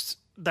best.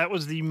 That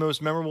was the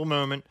most memorable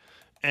moment.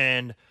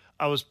 And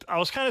I was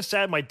kind of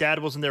sad my dad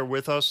wasn't there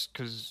with us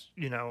because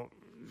you know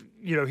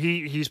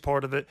he's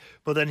part of it.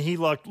 But then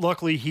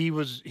luckily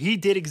he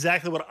did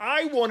exactly what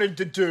I wanted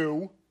to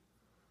do,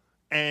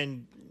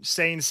 and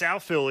stay in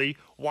South Philly,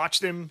 watch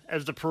them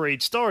as the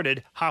parade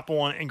started, hop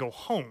on and go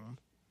home.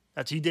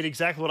 He did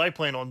exactly what I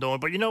planned on doing.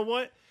 But you know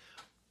what?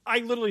 I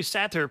literally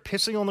sat there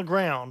pissing on the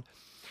ground,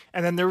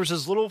 and then there was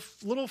this little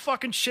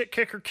fucking shit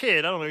kicker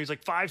kid. I don't know. He's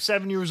like 5,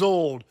 7 years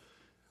old,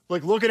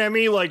 like looking at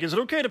me like, "Is it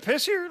okay to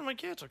piss here?" I'm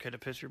like, "Yeah, it's okay to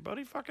piss here,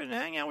 buddy. Fucking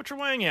hang out with your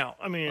wang out."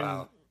 I mean,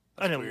 Wow,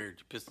 I that's didn't. weird.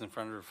 You pissed in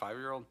front of a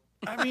 5-year-old.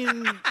 I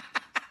mean,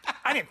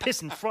 I didn't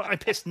piss in front. I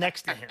pissed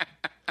next to him.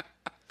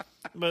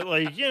 But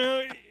like, you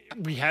know,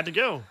 we had to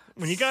go.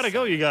 When you gotta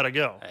go, you gotta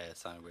go. Hey, it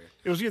sounded weird.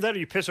 It was either that or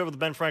you piss over the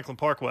Ben Franklin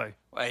Parkway.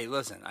 Hey,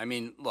 listen. I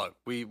mean, look,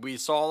 we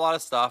saw a lot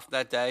of stuff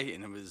that day,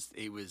 and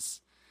it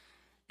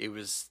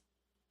was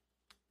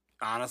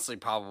honestly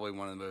probably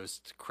one of the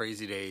most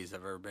crazy days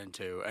I've ever been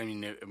to. I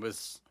mean, it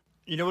was.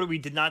 You know what we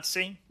did not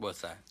see?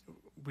 What's that?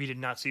 We did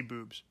not see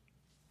boobs.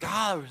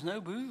 God, there was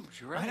no boobs.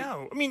 You're right. I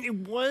know. I mean, it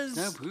was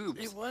No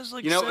boobs. It was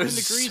like You know, 7 it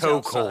was degrees so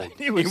outside. cold.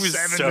 It was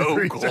 7 so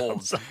degrees cold.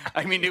 outside.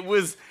 I mean, it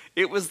was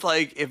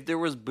like if there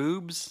was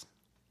boobs,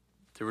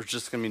 there was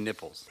just gonna be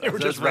nipples. They were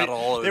That's just about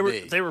all it they would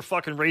were be. they were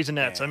fucking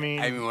raisinets. I mean,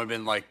 it would have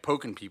been like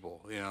poking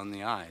people, in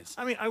the eyes.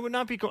 I would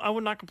not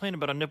complain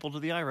about a nipple to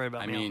the eye right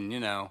about I now. mean,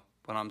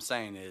 what I'm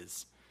saying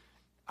is,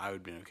 I would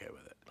have been okay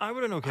with it. I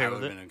would have been okay I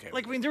with would've it. been okay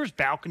Like, with I mean, there was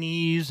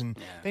balconies and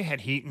Yeah. they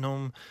had heat in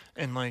them,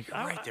 and like,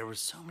 Right, there were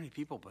so many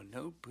people, but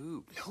no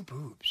boobs. no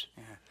boobs.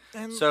 Yeah.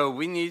 And So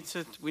we need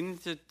to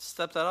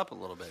step that up a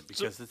little bit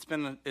because it's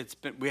been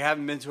we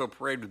haven't been to a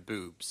parade with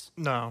boobs.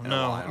 no. a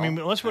while. I mean,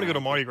 unless we want to go to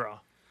Mardi Gras.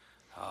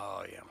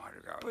 Oh yeah, Mardi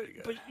Gras would be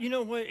good. But you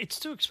know what? It's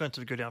too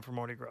expensive to go down for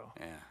Mardi Gras.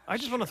 Yeah, I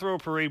just want to throw a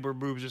parade where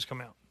boobs just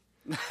come out.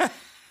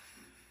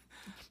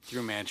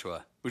 through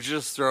Mantua. We should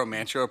just throw a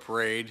Mantua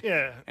parade.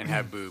 Yeah. And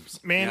have boobs.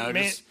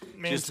 Just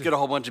just get a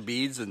whole bunch of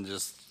beads and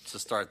just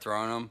start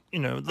throwing them. You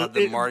know,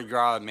 The Mardi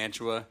Gras of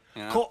Mantua.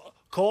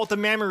 Call it the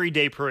Memory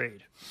Day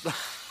Parade.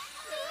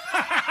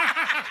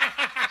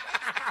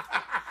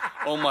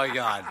 Oh my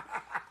God.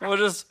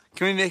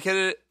 Can we make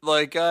it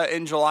like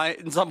in July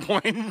at some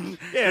point?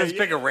 Yeah, Just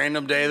pick a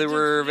random day that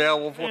we're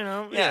available for.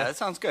 yeah. That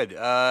sounds good.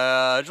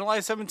 July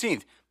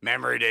 17th,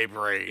 Memory Day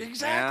Parade.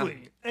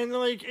 Exactly. And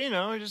like,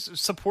 just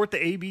support the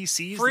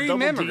ABCs, Free the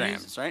double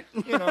mammograms, Ds. right?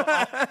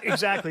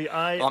 Exactly.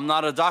 I'm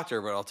not a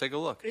doctor, but I'll take a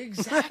look.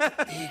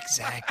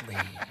 Exactly.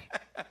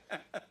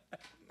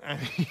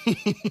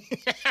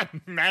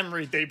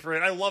 Memory Day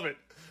Parade. I love it.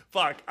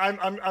 Fuck.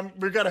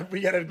 We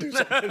gotta do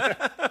something.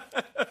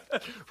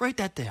 Write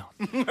that down.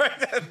 Write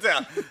that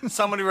down.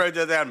 Somebody write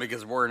that down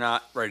because we're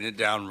not writing it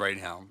down right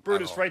now.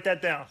 Brutus, write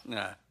that down.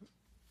 Yeah.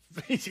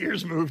 His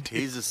ears moved.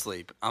 He's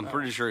asleep. I'm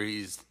pretty sure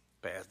he's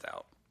passed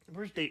out.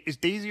 Where's Is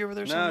Daisy over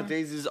there No, somewhere?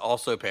 Daisy's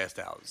also passed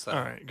out. So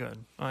All right, good.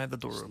 I have the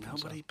door open.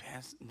 so-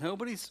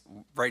 Nobody's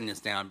writing this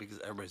down because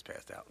everybody's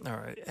passed out. All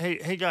right.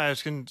 Hey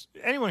guys, can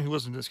anyone who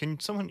listens to this, can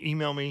someone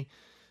email me,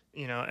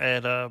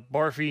 at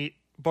Barfy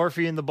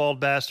and the Bald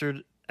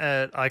Bastard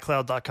at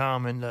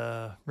iCloud.com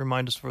and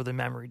remind us for the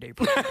Memory Day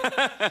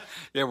Parade.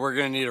 Yeah, we're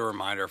gonna need a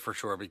reminder for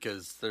sure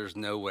because there's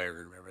no way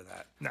we're gonna remember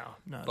that. No,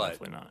 But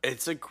definitely not.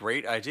 it's a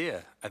great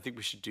idea. I think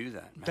we should do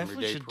that. Memory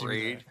Definitely Day should do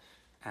Parade.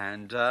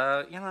 And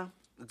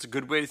it's a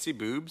good way to see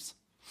boobs.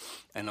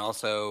 And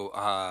also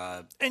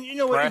And you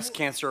know what? breast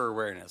cancer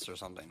awareness or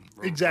something.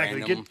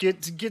 Exactly. Random-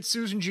 Get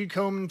Susan G.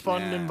 Komen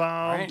Fund Yeah,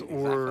 involved, right,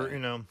 or exactly.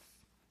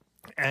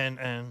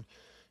 and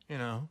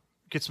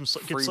get some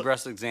free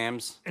breast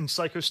exams. and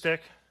Psycho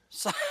Stick.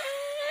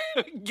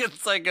 Get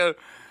Psycho.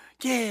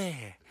 Yeah,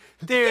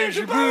 there's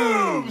your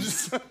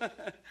boobs.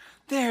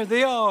 There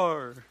they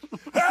are.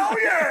 Hell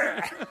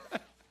yeah!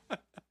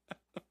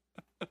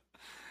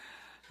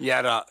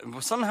 Yeah,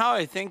 somehow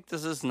I think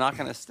this is not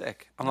going to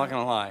stick. I'm not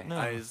going to lie. No.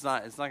 It's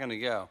not going to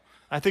go.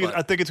 I think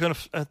But-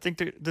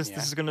 this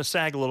is gonna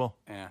sag a little.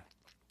 Yeah.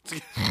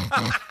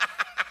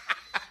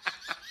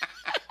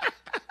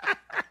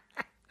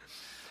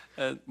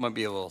 It might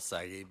be a little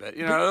saggy, but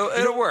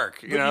it'll work.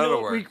 But,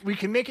 It'll work. We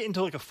can make it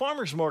into like a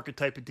farmer's market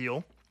type of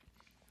deal.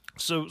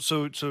 So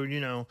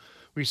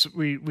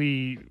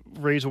we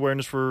raise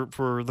awareness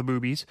for the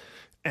boobies,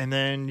 and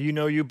then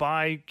you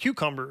buy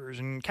cucumbers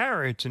and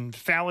carrots and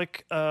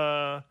phallic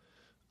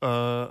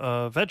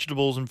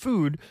vegetables and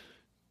food.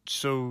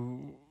 So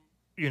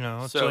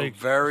it's So like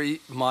very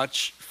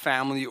much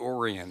family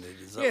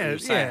oriented. Is that what you're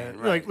saying?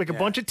 Right, like a yeah.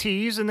 bunch of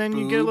T's, and then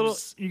you get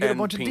Boobs a and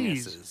bunch of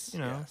penises, D's.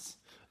 yes.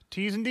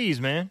 T's and D's,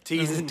 man.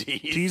 T's and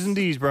D's. T's and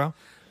D's, bro.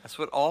 That's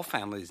what all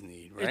families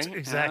need, right?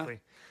 Exactly.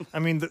 I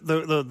mean,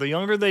 the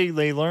younger they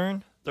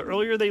learn, the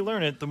earlier they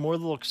learn it, the more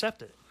they'll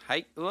accept it.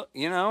 Hey, look,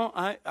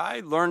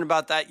 I learned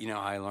about that. You know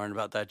how I learned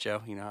about that,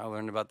 Joe? You know how I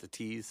learned about the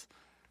T's?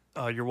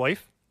 Your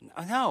wife?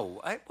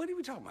 No. What are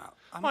we talking about?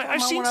 I'm Well, talking I've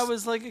about seen when I s-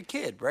 was like a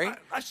kid, right?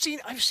 I've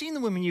seen the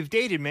women you've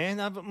dated, man.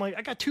 I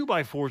got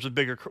 2x4s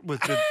with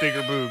with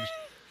bigger boobs.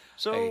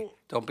 So Hey,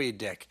 don't be a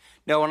dick.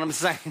 No, what I'm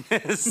saying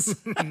is,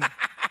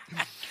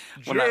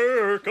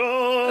 jerk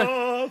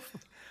off.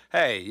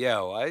 hey,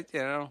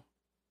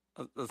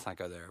 let's not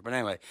go there. But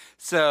anyway,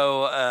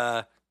 so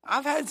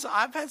I've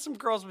had some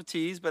girls with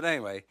T's, but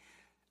anyway,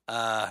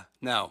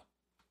 no,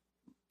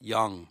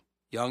 young,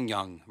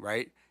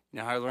 right? You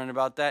know how I learned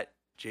about that?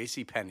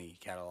 J.C. Penney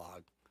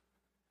catalog.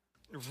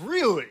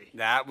 Really?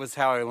 That was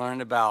how I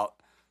learned about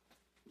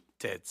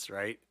tits,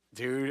 right?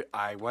 Dude,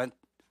 I went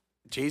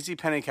J.C.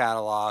 Penney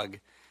catalog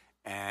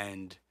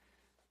and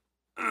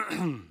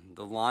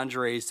the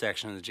lingerie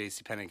section of the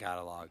J.C. Penney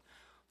catalog.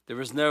 There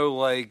was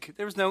no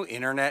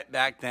internet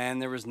back then.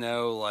 There was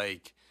no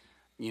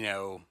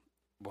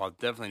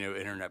definitely no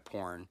internet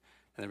porn.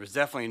 And there was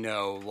definitely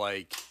no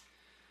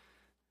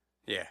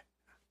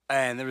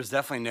and there was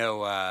definitely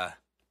no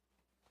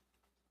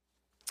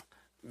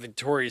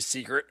Victoria's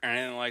Secret or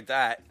anything like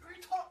that.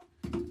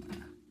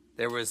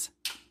 There was,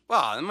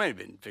 it might have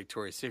been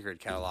Victoria's Secret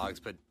catalogs,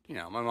 but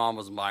my mom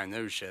wasn't buying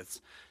those shits.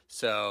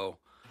 So,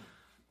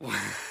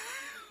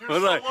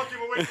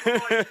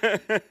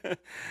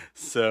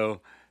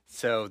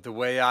 so the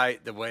way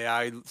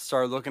I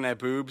started looking at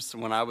boobs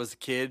when I was a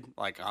kid,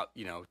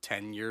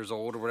 10 years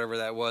old or whatever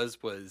that was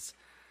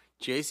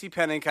J.C.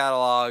 Penney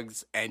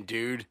catalogs, and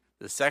dude,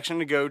 the section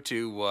to go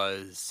to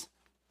was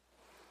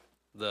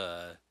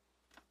the,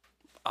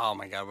 oh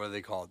my god, what are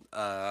they called?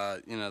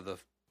 The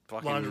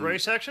fucking Lingerie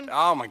section?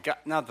 Oh my god,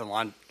 not the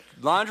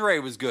lingerie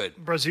was good.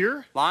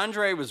 Brassiere?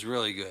 Lingerie was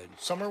really good.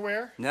 Summer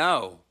wear?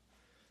 No.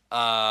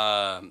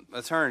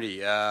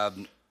 Maternity.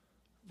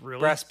 Really?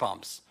 Breast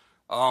pumps.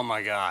 Oh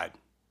my god.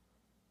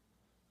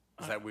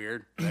 Is that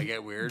weird? Did I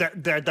get weird?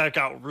 That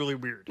got really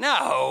weird.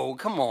 No,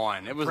 come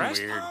on. It wasn't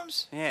Breast weird.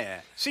 pumps?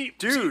 Yeah. See,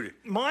 Dude,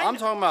 mine. I'm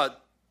talking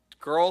about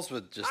girls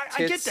with just tits.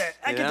 I get that.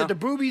 I get that the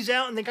boobies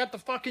out and they got the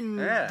fucking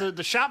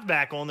the shop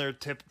vac on their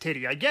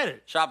titty. I get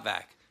it. Shop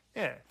vac.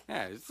 Yeah.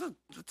 Yeah, it's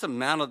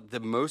the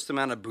most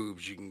amount of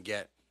boobs you can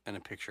get in a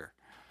picture.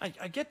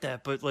 I get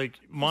that, but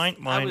mine.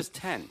 I was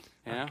 10.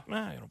 Yeah.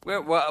 I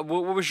don't- What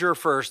was your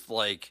first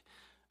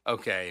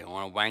okay, I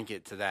want to wank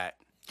it to that.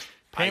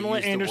 Pamela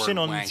used the Anderson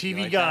word on wank. You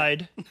TV like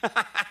Guide.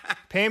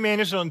 Pam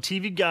Anderson on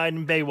TV Guide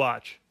and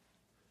Baywatch.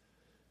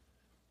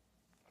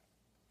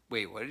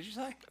 Wait, what did you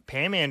say?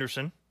 Pam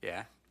Anderson,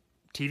 Yeah.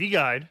 TV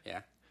Guide.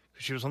 Yeah.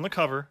 She was on the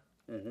cover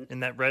in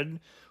that red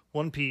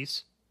one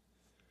piece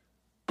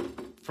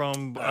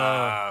from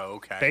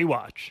Okay.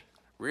 Baywatch.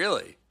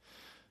 Really?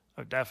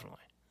 Oh, definitely.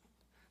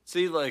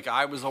 See,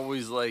 I was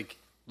always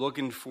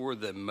looking for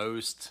the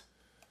most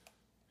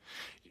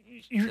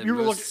You were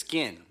most looking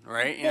skin,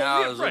 right? Well,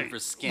 I was looking for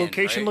skin.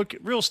 location, right?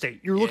 real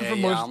estate. You were looking for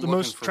I'm the looking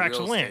most for tracts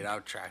real of land. estate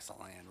out tracts of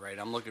land, right?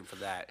 I'm looking for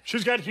that.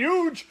 She's got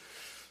huge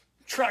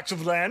tracts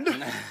of land.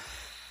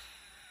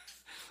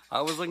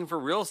 I was looking for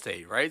real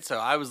estate, right? So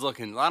I was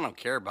looking. I don't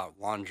care about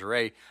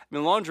lingerie. I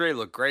mean, lingerie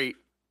looked great.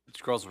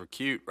 These girls were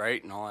cute,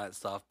 right, and all that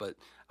stuff. But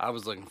I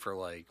was looking for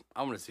I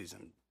want to see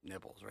some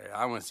nipples, right?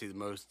 I want to see the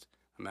most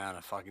amount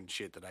of fucking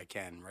shit that I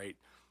can, right?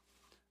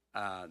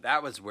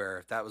 That was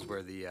where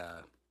the.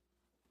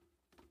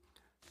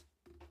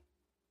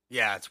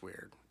 Yeah, it's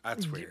weird.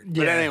 That's weird.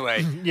 Yeah. But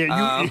anyway, Yeah,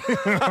 you.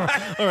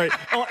 All right.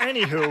 Oh,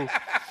 anywho,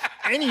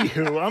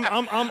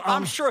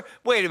 I'm sure.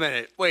 Wait a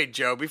minute. Wait,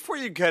 Joe. Before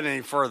you get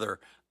any further,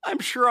 I'm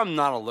sure I'm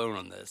not alone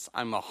on this.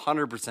 I'm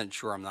 100%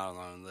 sure I'm not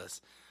alone on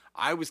this.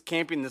 I was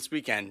camping this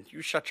weekend.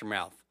 You shut your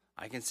mouth.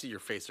 I can see your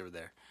face over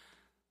there.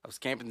 I was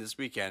camping this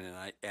weekend,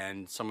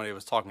 and somebody I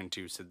was talking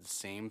to said the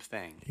same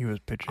thing. He was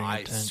pitching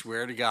I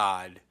swear to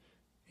God.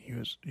 He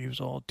was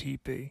all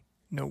TP,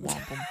 no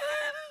wampum.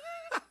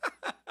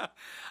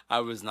 I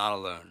was not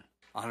alone.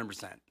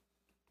 100%.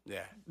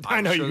 Yeah.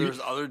 I know I'm sure you- there's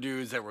other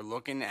dudes that were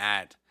looking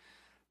at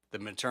the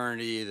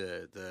maternity,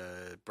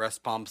 the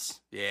breast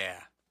pumps. Yeah.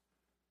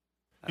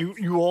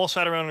 You all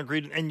sat around and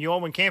agreed, and you all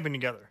went camping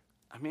together.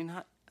 I mean,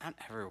 not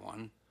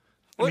everyone.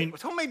 I mean-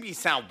 don't make me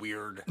sound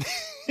weird.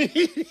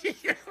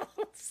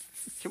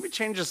 Can we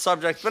change the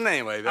subject? But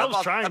anyway, I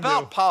was trying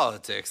about to.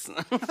 politics.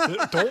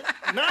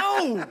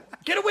 No,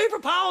 get away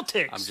from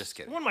politics. I'm just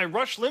kidding. What am I,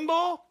 Rush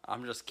Limbaugh?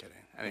 I'm just kidding.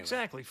 Anyway.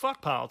 Exactly.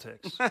 Fuck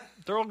politics.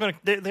 They're all gonna.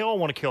 They all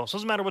want to kill us.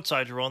 Doesn't matter what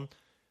side you're on.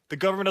 The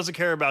government doesn't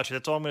care about you.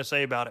 That's all I'm going to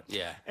say about it.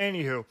 Yeah.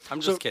 Anywho,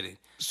 I'm just kidding.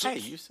 Hey,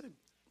 you said.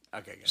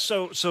 Okay, guys.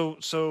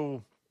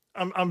 So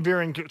I'm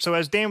veering. So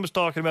as Dan was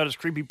talking about his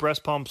creepy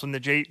breast pumps in the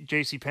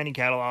J.C. Penney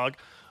catalog,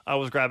 I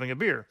was grabbing a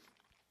beer,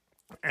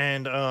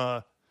 and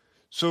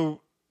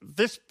so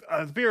this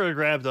beer I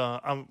grabbed.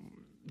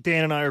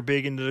 Dan and I are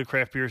big into the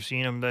craft beer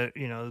scene.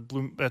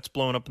 That's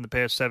blown up in the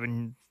past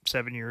seven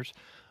years.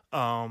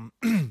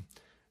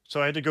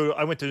 So I had to go.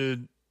 I went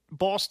to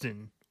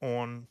Boston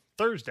on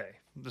Thursday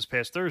this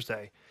past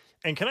Thursday.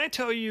 And can I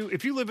tell you,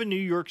 if you live in New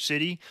York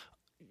City,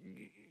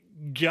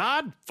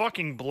 God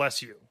fucking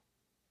bless you.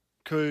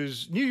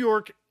 Because New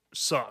York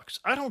sucks.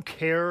 I don't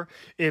care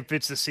if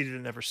it's the city that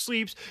never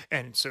sleeps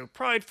and it's so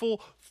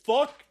prideful.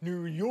 Fuck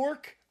New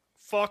York.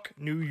 Fuck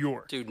New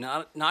York. Dude,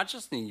 not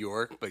just New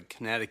York, but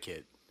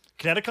Connecticut.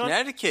 Connecticut?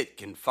 Connecticut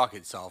can fuck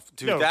itself.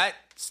 Dude, No. that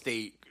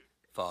state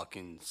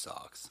fucking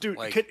sucks. Dude,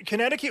 Like,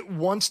 Connecticut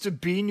wants to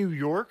be New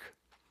York.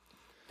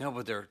 no,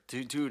 but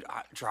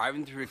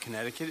driving through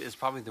Connecticut is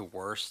probably the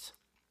worst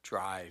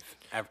drive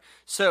ever.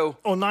 So,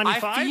 Oh,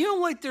 95? I feel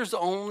like there's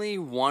only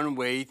one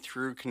way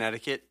through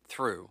Connecticut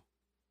through.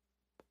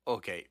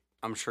 Okay,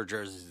 I'm sure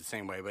Jersey's the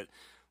same way, but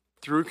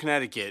through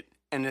Connecticut,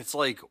 and it's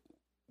like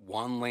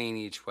one lane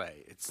each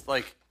way. It's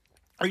like,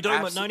 Are you talking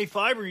about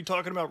 95 or are you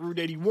talking about Route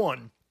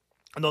 81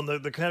 and on the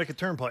Connecticut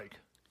Turnpike?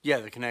 yeah,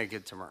 the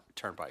Connecticut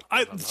Turnpike. I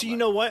That's what I'm see. talking You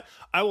about. know what?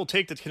 I will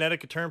take the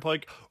Connecticut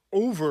Turnpike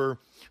over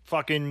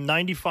fucking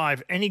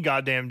 95 any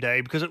goddamn day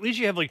because at least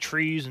you have like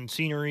trees and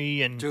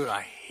scenery and Dude,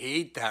 I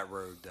hate that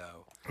road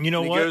though. you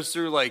know And what? It goes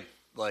through like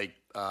what do you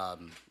call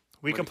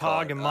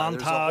Weekapaug it? and There's a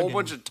Montauk whole and-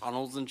 bunch of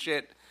tunnels and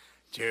shit.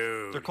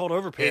 Dude, They're called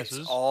overpasses.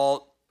 It's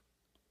all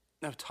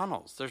no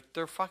tunnels.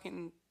 They're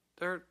fucking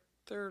they're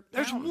There's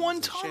mountains one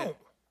and tunnel. shit.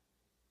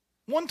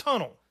 One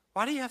tunnel.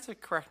 Why do you have to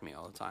correct me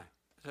all the time?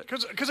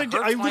 Because It I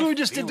hurts my literally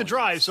just did the feelings.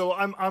 drive, so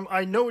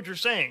I know what you're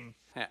saying.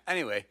 Yeah,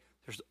 anyway,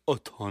 there's a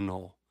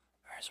tunnel.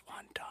 There's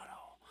one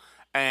tunnel,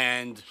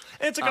 and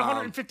And it's like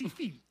 150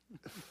 feet.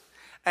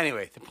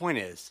 anyway, the point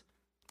is,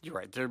 you're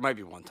right. There might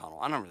be one tunnel.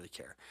 I don't really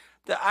care.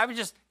 I was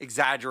just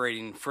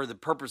exaggerating for the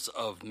purpose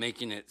of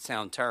making it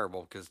sound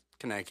terrible because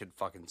Connecticut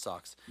fucking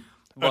sucks.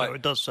 Oh, no,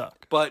 it does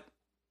suck. But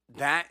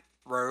that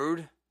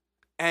road,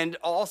 and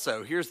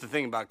also, here's the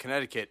thing about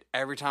Connecticut.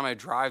 Every time I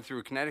drive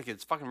through Connecticut,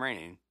 it's fucking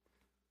raining,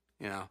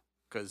 you know,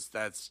 because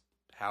that's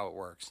how it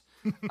works.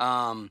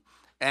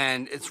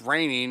 And it's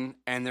raining,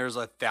 and there's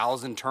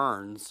 1,000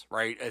 turns,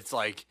 right? It's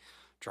like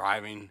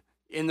driving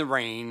in the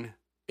rain,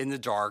 in the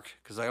dark,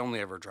 because I only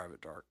ever drive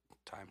at dark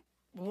time.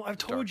 Well, I've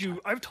told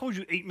you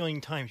 8 million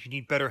times you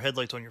need better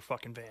headlights on your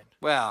fucking van.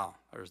 Well,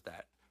 there's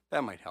that.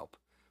 That might help,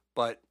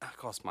 but it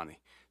costs money.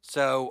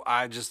 So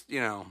I just,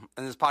 and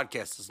this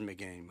podcast doesn't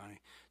make any money.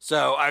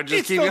 So I just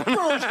It's keep the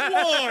going. first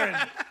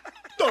one.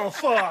 The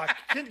fuck?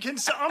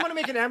 I'm gonna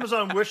make an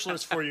Amazon wish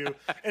list for you,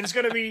 and it's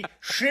gonna be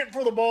shit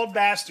for the bald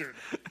bastard.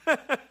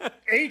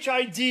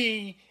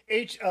 HID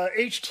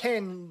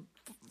H10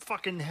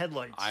 fucking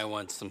headlights. I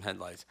want some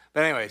headlights.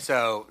 But anyway,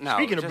 so no.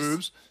 Speaking of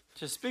boobs,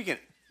 Just speaking.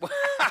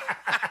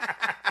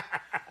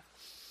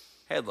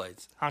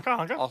 Headlights, honka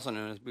honka. also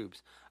known as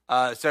boobs.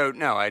 So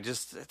no,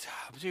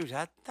 dude,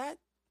 that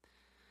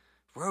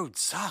road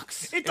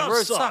sucks. It The does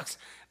road suck. sucks.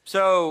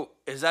 So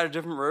is that a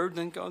different road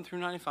than going through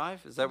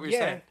 95? Is that what you're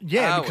saying?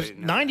 Yeah, Oh, because wait,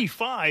 no.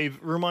 95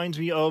 reminds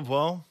me of,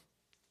 well,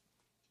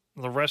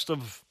 the rest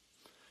of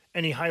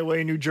any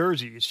highway in New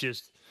Jersey. It's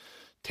just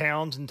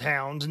towns and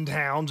towns and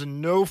towns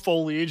and no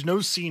foliage,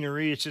 no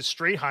scenery. It's just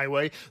straight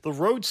highway. The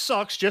road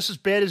sucks just as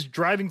bad as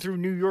driving through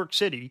New York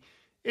City.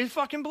 It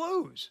fucking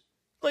blows.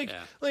 Like,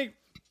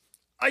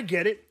 I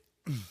get it.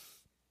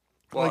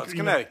 Well, like, it's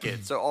you know-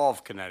 Connecticut, so all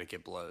of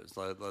Connecticut blows.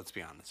 Let's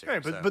be honest here.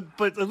 Right, so.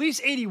 but at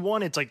least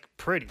 81, it's like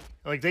pretty.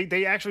 Like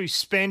they actually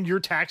spend your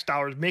tax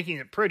dollars making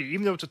it pretty,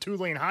 even though it's a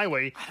 2-lane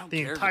highway I don't the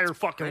care if entire it's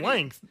fucking pretty.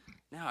 length.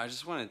 No, I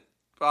just want to.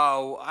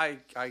 Oh, I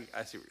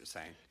see what you're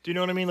saying. Do you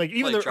know what I mean? Like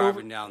even Like though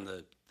driving down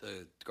the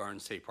Garden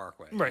State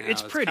Parkway. Right,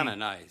 it's pretty. kind of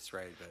nice,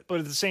 right? but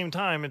at the same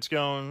time, it's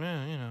going.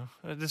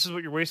 This is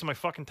what you're wasting my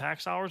fucking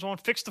tax dollars on.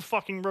 Fix the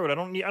fucking road. I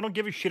don't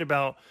give a shit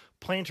about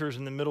planters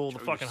in the middle of the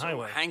fucking you're so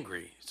highway.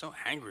 Angry, so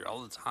angry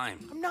all the time.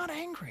 I'm not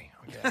angry.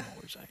 Okay, I'm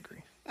always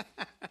angry.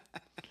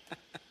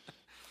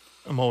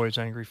 I'm always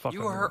angry. Fucking.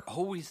 You are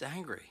always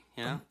angry.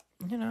 You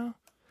know.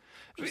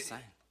 Just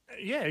saying.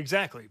 Yeah,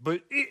 exactly.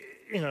 But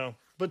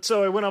but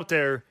so I went up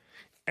there,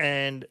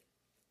 and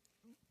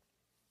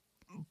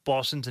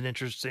Boston's an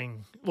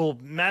interesting. Well,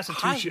 I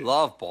Massachusetts.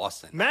 love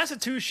Boston.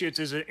 Massachusetts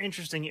is an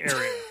interesting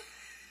area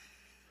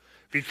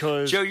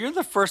because Joe, you're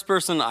the first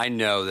person I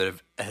know that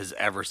has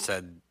ever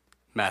said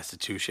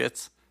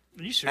Massachusetts.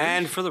 Are you serious?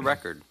 And for the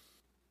record,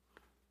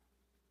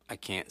 I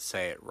can't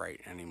say it right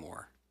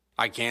anymore.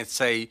 I can't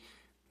say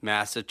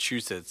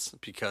Massachusetts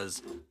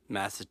because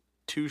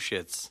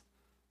Massachusetts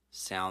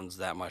sounds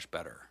that much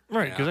better.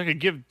 right, because I could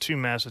give two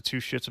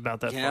Massachusetts about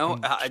that.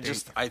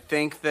 I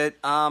think that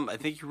I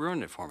think you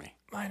ruined it for me.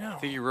 I know. I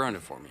think you ruined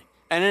it for me,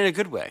 and in a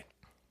good way.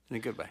 In a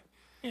good way.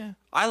 Yeah.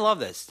 I love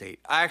that state.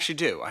 I actually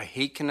do. I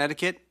hate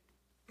Connecticut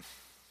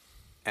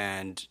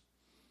and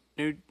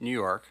New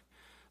York,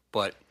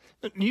 but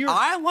New York.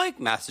 I like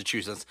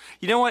Massachusetts.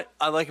 You know what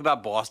I like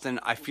about Boston?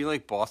 I feel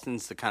like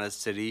Boston's the kind of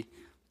city.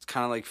 It's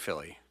kind of like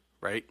Philly,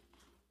 right?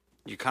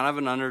 You're kind of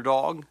an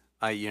underdog.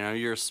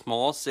 You're a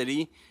small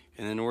city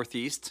in the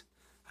Northeast.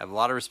 I have a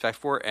lot of respect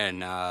for it,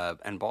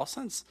 and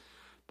Boston's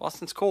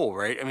cool,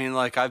 right? I mean,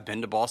 like I've been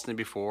to Boston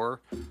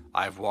before.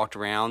 I've walked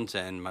around,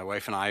 and my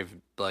wife and I've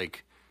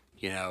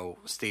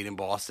stayed in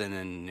Boston,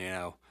 and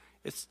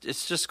it's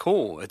just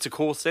cool. It's a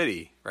cool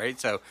city, right?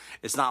 So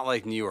it's not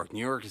like New York. New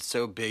York is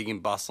so big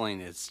and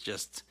bustling. It's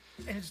just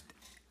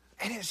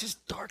and it's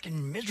just dark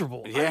and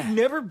miserable. Yeah. I've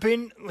never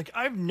been like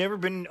I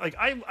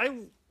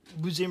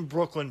was in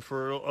Brooklyn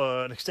for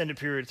an extended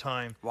period of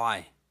time.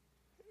 why.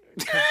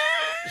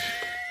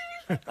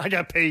 I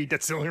got paid.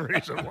 That's the only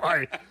reason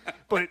why.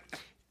 But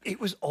it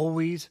was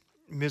always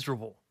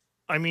miserable.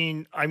 I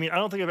mean, I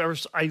don't think I've ever.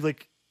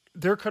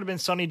 There could have been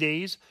sunny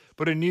days,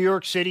 but in New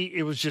York City,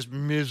 it was just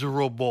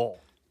miserable.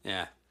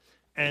 Yeah.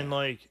 And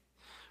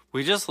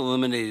We just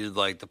eliminated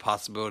like the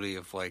possibility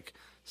of like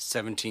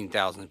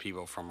 17,000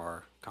 people from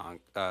our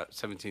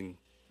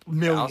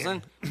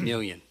 17,000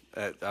 million.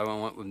 I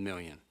went with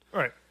million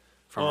right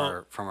from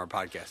our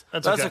podcast.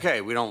 That's That's okay.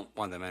 okay. We don't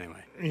want them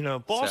anyway.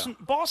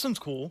 Boston's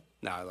cool.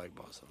 No, I like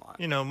Boston a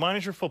lot.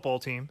 Minus your football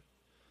team.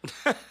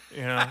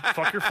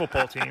 Fuck your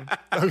football team.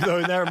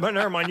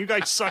 Never mind. You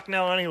guys suck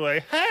now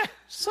anyway.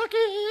 Suck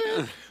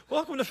it.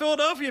 Welcome to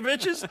Philadelphia,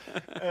 bitches.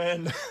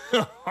 And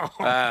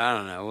I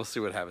don't know. We'll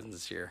see what happens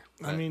this year.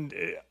 I mean,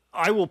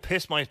 I will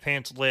piss my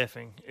pants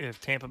laughing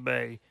if Tampa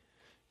Bay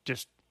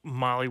just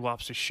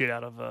mollywops the shit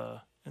out of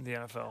in the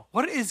NFL.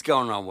 What is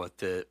going on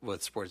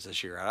with sports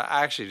this year?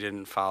 I actually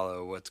didn't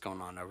follow what's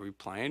going on. Are we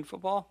playing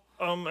football?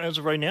 As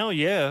of right now,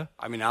 yeah.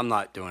 I mean, I'm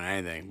not doing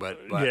anything, but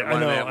Yeah,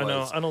 I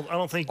know. I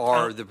don't think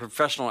Are the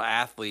professional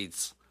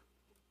athletes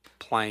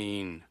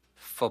playing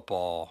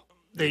football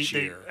this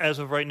year as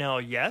of right now,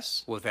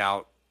 yes.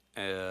 without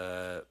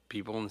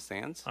people in the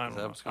stands? I Is don't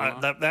that know. what's going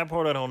on? That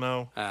part I don't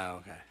know. Oh,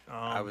 okay.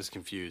 I was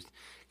confused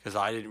because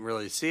I didn't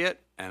really see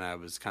it, and I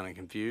was kind of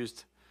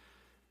confused.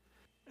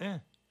 Yeah.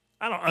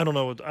 I don't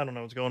know what's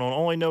going on.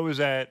 All I know is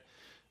that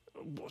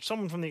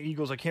someone from the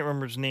Eagles, I can't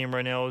remember his name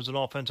right now, is an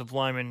offensive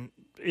lineman,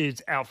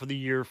 is out for the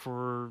year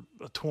for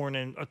a torn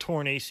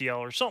ACL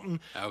or something.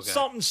 Okay.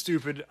 Something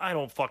stupid. I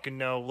don't fucking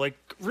know. Like,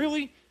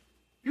 really?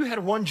 You had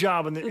one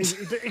job,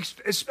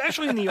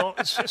 especially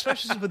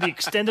with the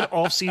extended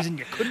off season,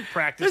 you couldn't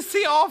practice. It's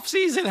the off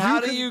season. How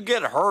do you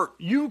get hurt?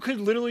 You could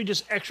literally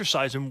just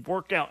exercise and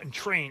work out and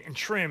train and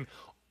trim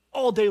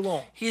all day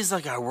long. He's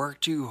like, I work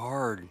too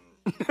hard.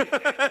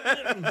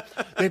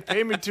 They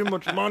pay me too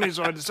much money,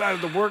 so I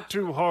decided to work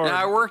too hard. And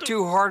I worked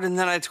too hard, and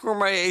then I tore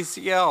my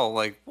ACL.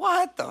 Like,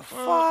 what the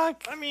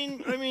fuck? I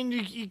mean,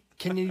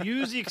 can you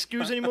use the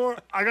excuse anymore?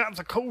 I got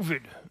the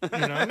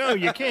COVID. No,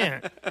 you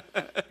can't.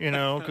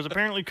 Because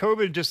apparently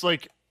COVID just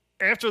like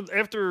after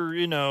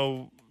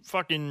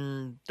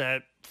fucking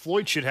that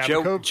Floyd shit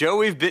happened. Joe,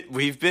 we've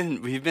been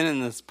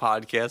in this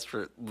podcast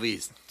for at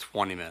least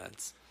 20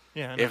 minutes,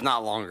 if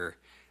not longer,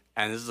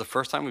 and this is the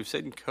first time we've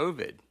said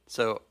COVID.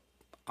 So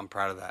I'm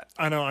proud of that.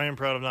 I know. I am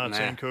proud of not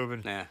saying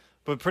COVID. Nah.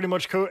 But pretty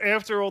much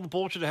after all the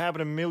bullshit that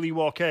happened in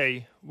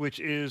Milwaukee, which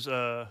is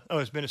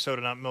it's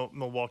Minnesota, not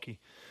Milwaukee.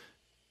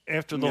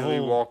 After the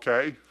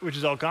Milwaukee, which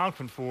is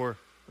Algonquin for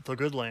the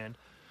good land.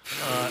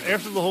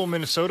 After the whole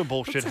Minnesota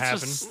bullshit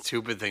happened, a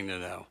stupid thing to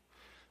know.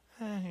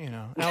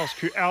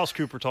 Alice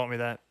Cooper taught me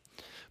that.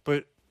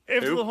 But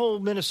after the whole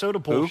Minnesota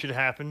bullshit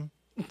happened,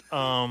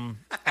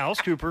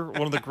 Alice Cooper,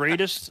 one of the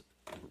greatest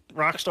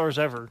rock stars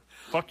ever.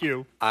 Fuck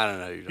you. I don't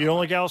know. You don't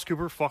like Alice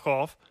Cooper? Fuck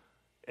off.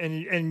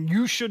 And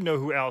you should know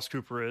who Alice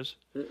Cooper is.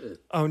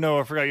 Oh, no,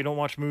 I forgot. You don't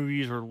watch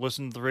movies or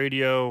listen to the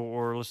radio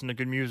or listen to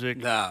good music.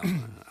 No,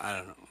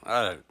 I don't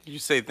know. You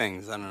say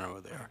things, I don't know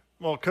what they are.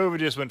 Well, COVID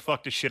just went,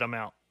 fuck this shit, I'm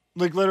out.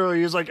 Like, literally,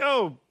 he was like,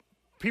 oh,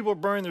 people are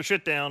burning their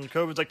shit down.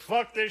 COVID's like,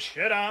 fuck this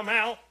shit, I'm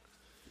out.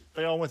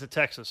 They all went to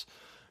Texas.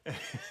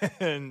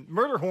 And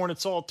Murder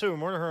Hornets saw it, too.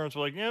 Murder Hornets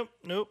were like,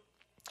 nope,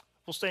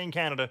 we'll stay in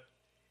Canada.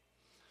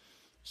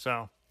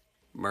 So.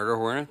 Murder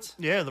Hornets?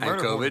 Yeah, the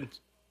Murder Hornets.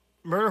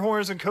 Murder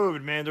Hornets and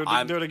COVID, man,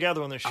 they're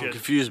together on this shit. I'm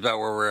confused about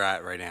where we're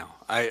at right now.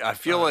 I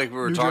feel like we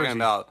were talking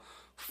about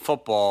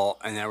football,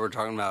 and now we're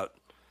talking about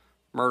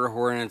Murder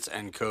Hornets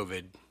and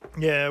COVID.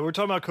 Yeah, we're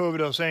talking about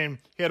COVID. I was saying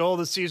he had all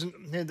the season,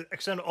 he had the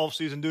extended off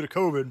season due to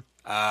COVID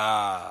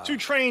to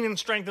train and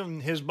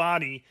strengthen his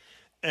body.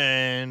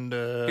 And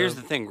here's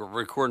the thing: we're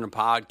recording a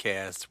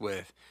podcast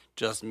with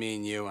just me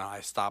and you, and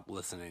I stopped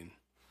listening.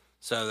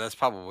 So that's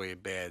probably a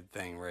bad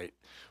thing, right?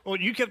 Well,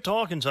 you kept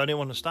talking, so I didn't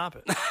want to stop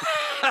it.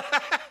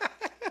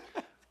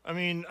 I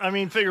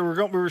mean, figure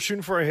we were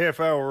shooting for a half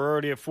hour. We're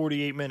already at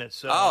 48 minutes.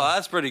 So. Oh,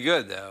 that's pretty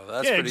good, though.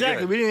 That's yeah, pretty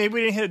exactly. Good.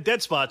 We didn't hit a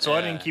dead spot, so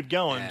I didn't keep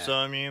going. Yeah. So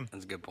I mean,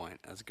 that's a good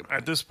point.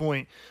 At this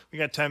point, we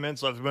got 10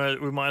 minutes left.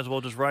 We might as well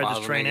just ride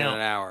this train out.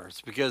 An hour.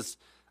 It's because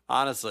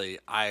honestly,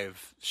 I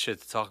have shit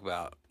to talk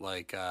about,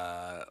 like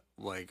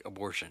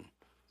abortion.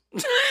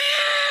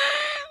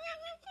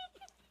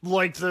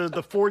 Like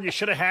the 4 you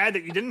should have had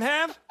that you didn't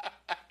have.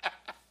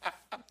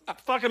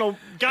 Fucking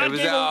God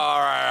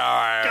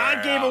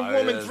gave a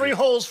woman 3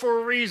 holes for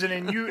a reason,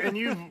 and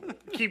you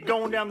keep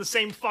going down the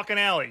same fucking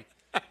alley.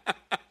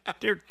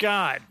 Dear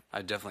God,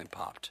 I definitely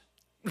popped.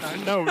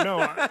 No,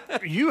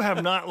 you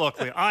have not.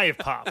 Luckily, I have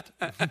popped.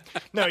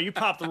 No, you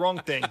popped the wrong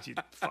things. You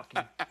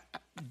fucking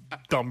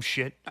dumb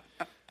shit.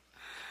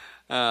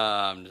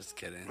 I'm just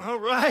kidding. All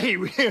right.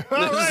 We went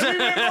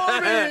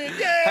Morbid.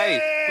 Yay!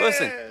 Hey,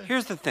 listen,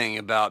 here's the thing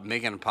about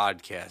making a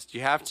podcast. You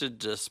have to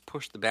just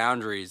push the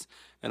boundaries,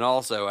 and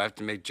also I have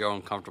to make Joe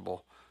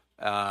uncomfortable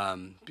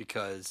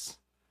because,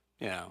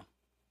 you know.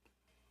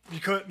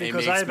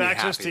 Because I have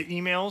access to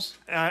emails.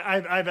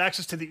 I have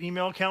access to the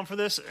email account for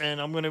this,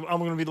 and I'm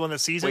gonna be the one that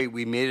sees it. Wait,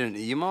 we made an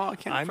email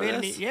account I made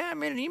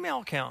an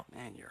email account.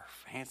 Man, you're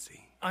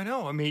fancy. I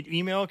know. I made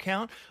email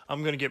account.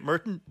 I'm gonna get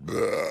merchant.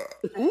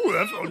 Ooh,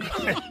 that's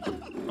okay.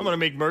 I'm gonna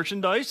make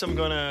merchandise. I'm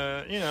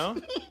gonna,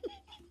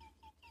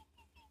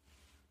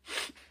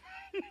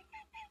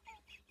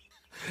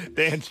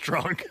 Dan's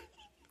drunk.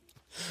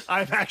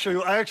 I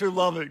actually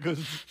love it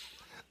because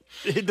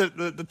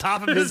the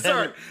top of his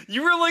Sorry, head.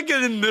 you were like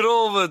in the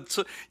middle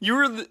of you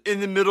were in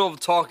the middle of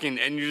talking,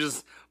 and you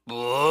just.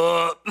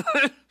 But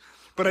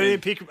I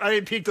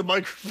didn't peek the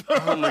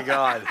microphone. Oh my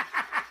god.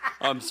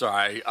 I'm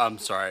sorry.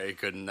 I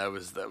couldn't. That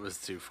was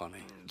too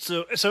funny.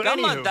 So I'm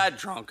anywho, not that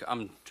drunk.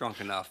 I'm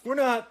drunk enough. We're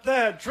not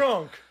that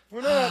drunk.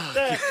 We're not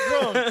that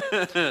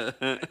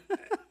drunk.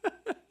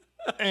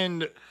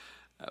 And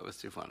That was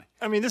too funny.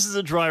 I mean, this is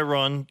a dry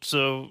run,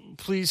 so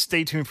please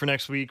stay tuned for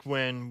next week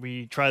when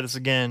we try this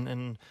again,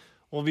 and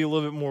we'll be a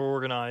little bit more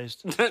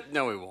organized.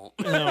 No, we won't.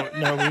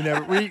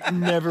 No, we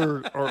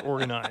never are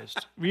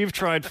organized. We've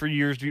tried for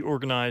years to be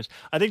organized.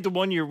 I think the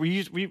one year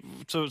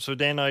so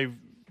Dan and I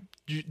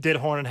did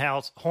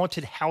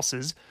haunted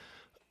houses,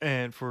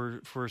 and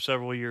for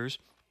several years.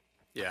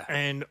 Yeah.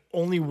 And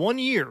only 1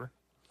 year,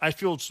 I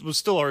feel was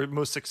still our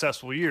most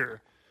successful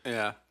year.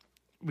 Yeah.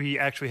 We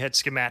actually had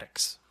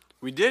schematics.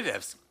 We did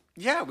have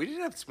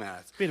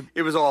schematics.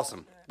 It was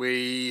awesome.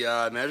 We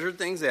measured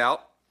things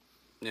out.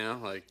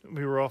 Like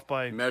We were off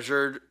by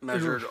measured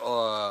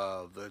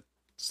the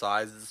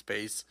size of the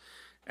space,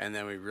 and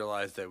then we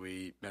realized that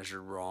we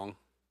measured wrong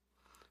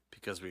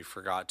because we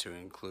forgot to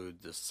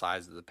include the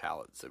size of the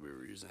pallets that we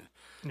were using.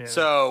 Yeah.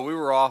 So we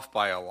were off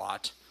by a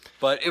lot,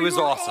 but it was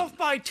awesome. Off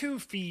by 2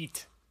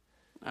 feet.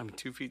 I mean,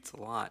 2 feet's a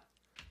lot.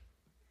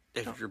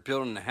 If you're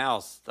building a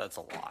house, that's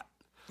a lot.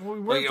 Well,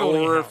 we weren't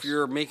building a house. If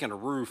you're making a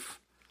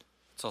roof,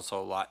 it's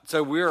also a lot.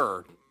 So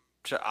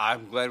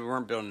I'm glad we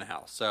weren't building a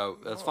house. So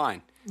that's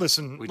fine.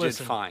 We did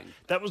fine.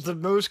 That was the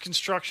most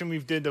construction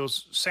we've did that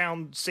was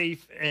sound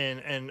safe and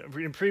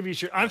in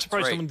previous years. I'm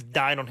surprised right. someone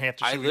died on half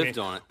the shit I lived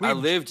on it. I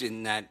lived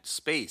in that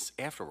space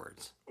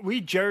afterwards.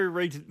 We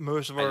jerry-rigged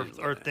most of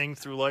our things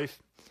through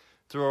life,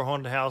 through our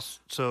haunted house.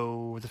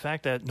 So the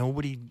fact that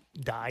nobody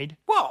died.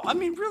 Well, I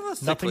mean,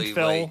 realistically,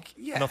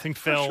 nothing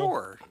fell. For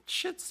sure.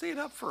 Shit stayed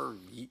up for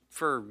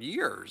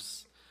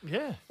years.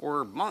 Yeah.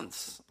 Or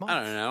months. I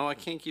don't know. I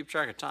can't keep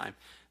track of time.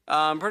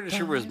 I'm pretty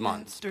sure it was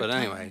months. But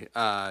anyway,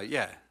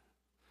 yeah.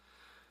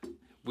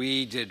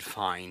 We did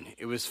fine.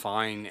 It was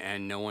fine,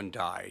 and no one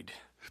died.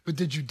 But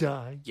did you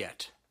die?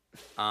 Yet.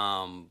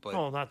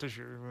 But not this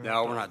year.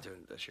 No, we're not doing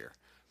it this year.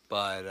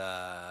 But,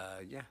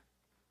 yeah.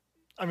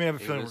 I mean, I have a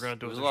feeling we're going to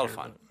do it this year. It was a lot of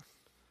fun.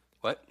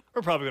 What?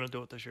 We're probably going to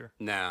do it this year.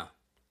 No.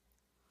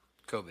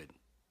 COVID.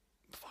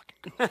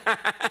 Fucking COVID.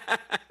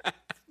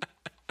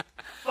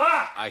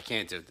 I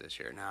can't do it this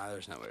year. No,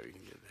 there's no way we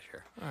can do it this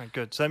year. All right,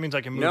 good. So that means I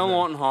can move. No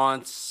wanting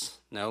haunts.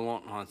 No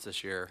wanting haunts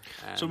this year.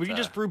 And, so we can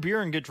just brew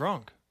beer and get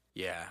drunk.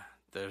 Yeah,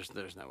 there's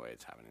no way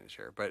it's happening this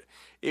year. But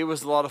it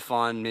was a lot of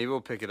fun. Maybe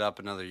we'll pick it up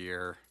another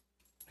year,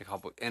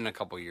 in a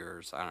couple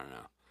years. I don't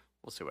know.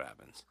 We'll see what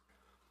happens.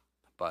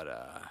 But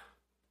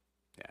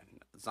yeah,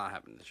 it's not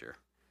happening this year.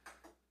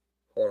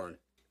 Hold on.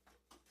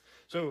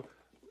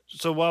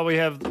 So while we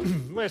have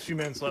last few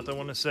minutes left, I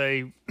want to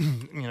say,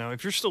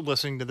 if you're still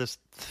listening to this,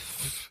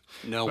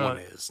 no one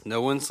is.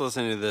 No one's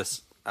listening to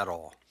this at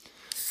all.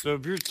 So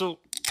if you're still,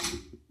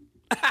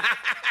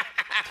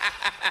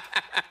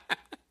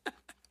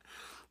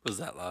 was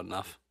that loud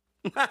enough?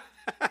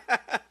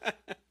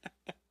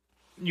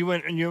 you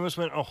almost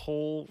went a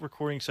whole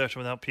recording session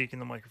without peeking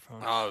the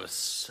microphone. Oh, it was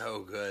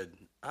so good.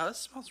 Oh, it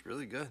smells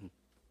really good.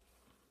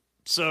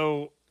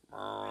 So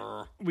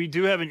we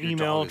do have an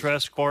email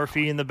address,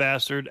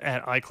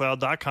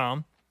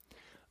 barfyandthebastard@icloud.com.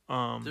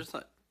 There's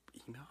an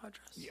email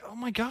address? Oh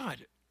my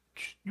God.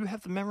 You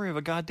have the memory of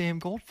a goddamn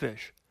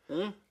goldfish.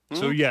 Mm-hmm.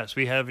 So yes,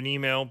 we have an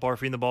email,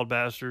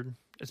 barfyandthebaldbastard.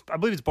 I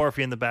believe it's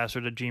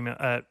barfyandthebastard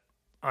at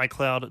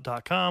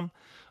icloud.com.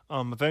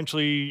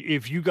 Eventually,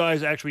 if you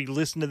guys actually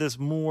listen to this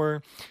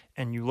more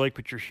and you like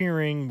what you're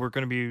hearing, we're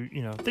going to be,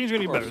 things are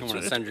going to be better. If you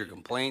want to send your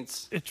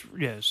complaints.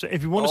 So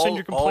if you want to send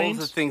your complaints.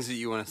 All of the things that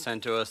you want to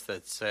send to us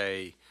that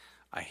say,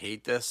 I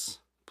hate this,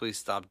 please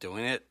stop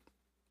doing it.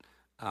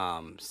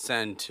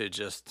 Send to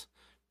just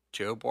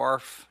Joe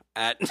Barf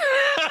at...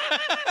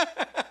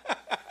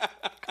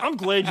 I'm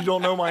glad you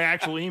don't know my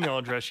actual email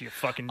address, you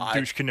fucking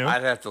douche canoe.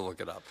 I'd have to look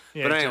it up.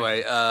 Yeah, but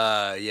anyway,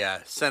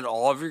 send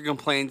all of your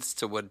complaints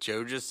to what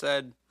Joe just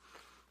said.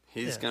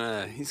 He's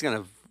gonna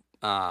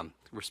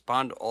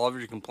respond to all of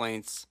your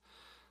complaints.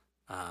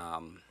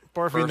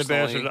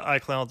 Barfyandthebastard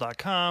at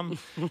iCloud.com.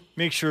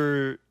 Make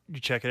sure you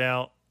check it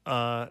out.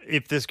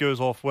 If this goes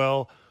off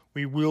well,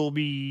 we will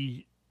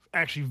be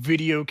actually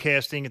video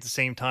casting at the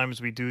same time as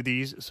we do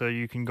these, so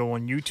you can go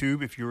on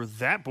YouTube if you're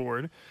that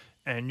bored,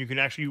 and you can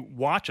actually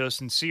watch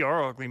us and see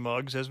our ugly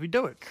mugs as we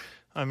do it.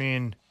 I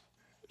mean,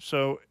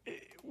 so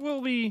it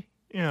will be,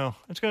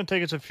 it's going to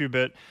take us a few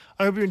bit.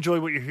 I hope you enjoy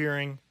what you're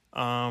hearing.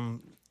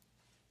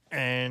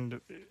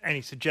 And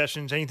any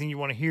suggestions, anything you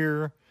want to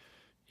hear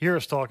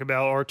us talk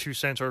about, our 2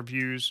 cents, our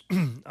views.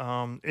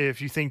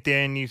 If you think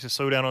Dan needs to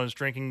slow down on his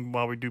drinking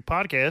while we do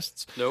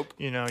podcasts, Nope.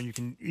 you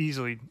can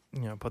easily,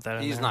 put that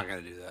in He's there. not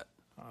going to do that.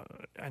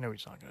 I know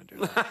he's not going to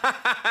do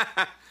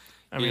that.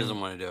 He doesn't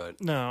want to do it.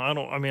 No, I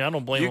don't. I mean, I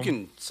don't blame You him.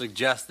 can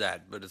suggest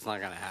that, but it's not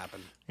going to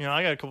happen.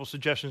 I got a couple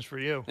suggestions for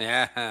you.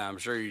 Yeah, I'm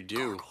sure you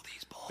do. Gargle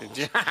these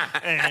balls.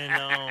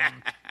 And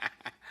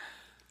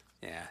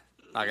Yeah,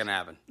 not going to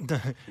happen.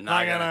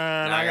 not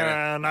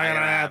gonna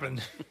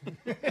happen.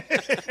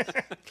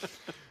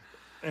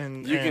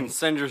 And You can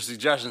send your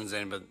suggestions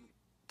in, but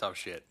tough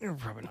shit. We're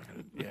probably not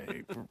gonna.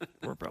 Yeah,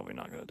 we're probably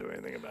not gonna do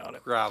anything about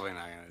it. Probably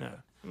not going to do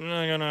it.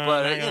 Not gonna.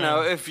 But not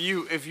gonna- if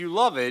you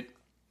love it,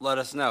 let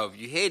us know. If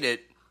you hate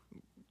it,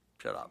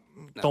 shut up.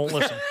 No. Don't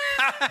listen.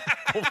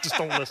 Just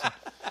don't listen.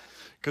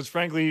 Because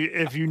frankly,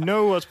 if you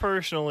know us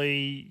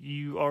personally,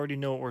 you already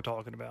know what we're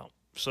talking about.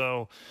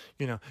 So,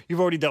 you've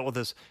already dealt with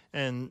this,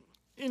 and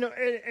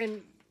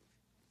and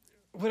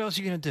what else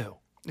are you gonna do?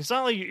 It's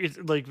not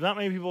like not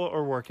many people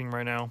are working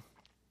right now.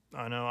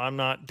 I know I'm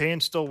not.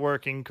 Dan's still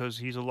working because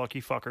he's a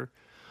lucky fucker.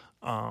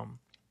 I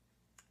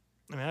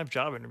have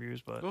job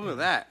interviews, but Look at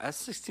that. That's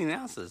 16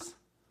 ounces.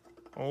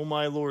 oh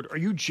my lord, are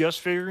you just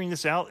figuring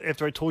this out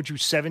after I told you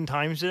 7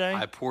 times today?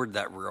 I poured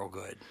that real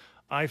good.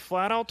 I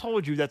flat out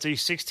told you that's a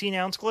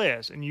 16-ounce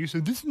glass, and you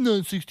said this is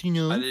not 16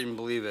 ounce. I didn't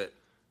believe it.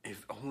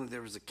 If only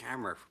there was a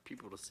camera for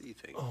people to see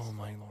things. Oh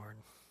my lord!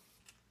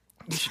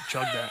 You should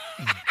chug that.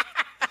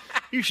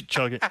 You should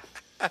chug it.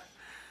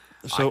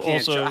 So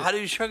also, how do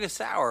you chug a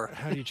sour?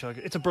 how do you chug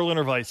it? It's a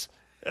Berliner Weiss.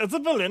 It's a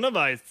Berliner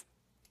Weiss.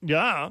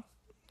 Yeah.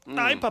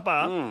 Hi,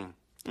 Papa.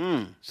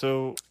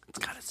 So, It's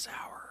kind of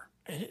sour.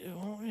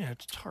 yeah,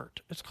 it's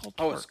tart. It's called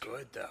Oh, tart. it's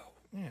good though.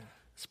 Yeah,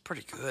 It's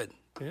pretty good.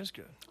 it is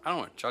good. I don't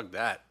want to chug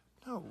that.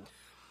 No.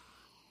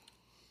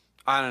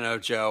 I don't know,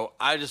 Joe.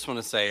 I just want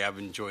to say I've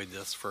enjoyed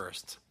this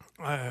first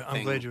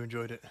I'm glad you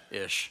enjoyed it.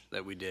 ish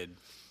that we did,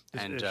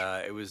 and ish.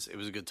 it was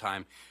a good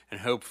time, and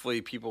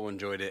hopefully people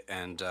enjoyed it,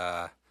 and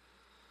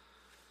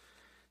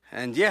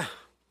yeah.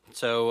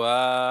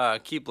 So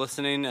keep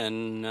listening,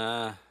 and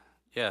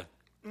yeah.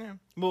 Yeah,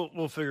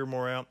 we'll figure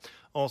more out.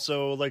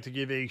 Also, I'd like to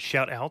give a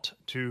shout out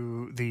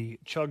to the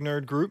Chug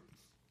Nerd group.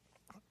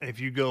 If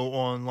you go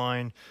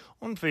online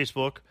on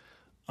Facebook,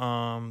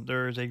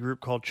 there is a group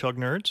called Chug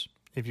Nerds,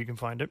 if you can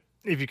find it.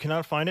 If you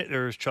cannot find it,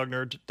 there is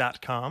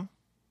chugnerds.com.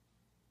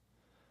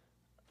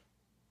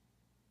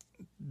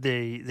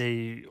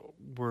 They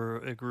were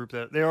a group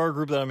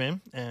that I'm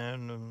in,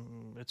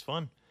 and it's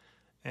fun.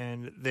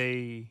 And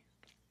they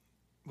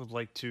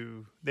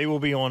will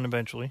be on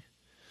eventually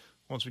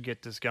once we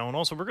get this going.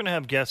 Also, we're going to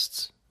have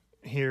guests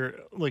here,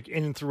 like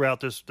in and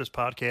throughout this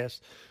podcast.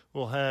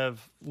 We'll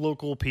have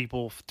local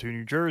people to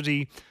New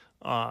Jersey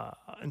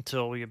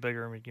until we get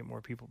bigger and we get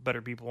more people,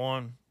 better people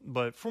on,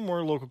 but for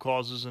more local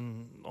causes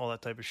and all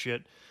that type of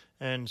shit.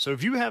 And so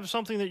if you have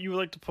something that you would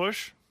like to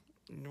push,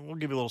 we'll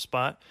give you a little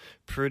spot.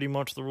 Pretty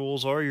much the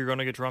rules are you're going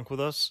to get drunk with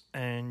us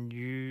and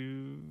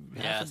you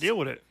have to deal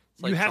with it.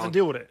 You like have to drunk-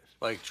 deal with it.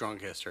 Like drunk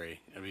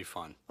history. It'd be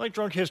fun. Like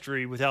drunk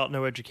history without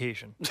no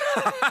education.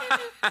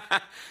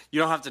 You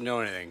don't have to know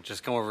anything.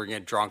 Just come over and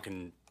get drunk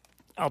and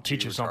I'll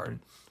teach you retarded.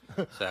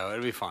 something. So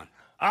it'd be fun.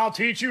 I'll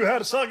teach you how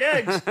to suck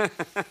eggs.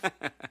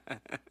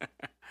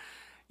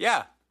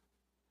 Yeah.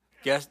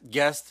 Guest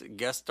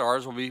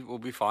stars will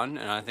be fun,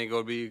 and I think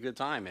it'll be a good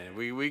time. And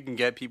we can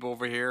get people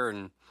over here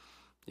and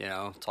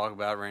talk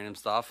about random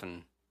stuff,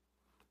 and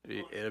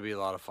it'll be a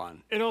lot of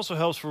fun. It also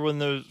helps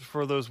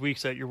for those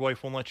weeks that your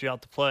wife won't let you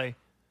out to play.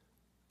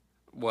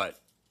 What?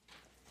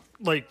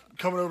 Like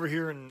coming over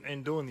here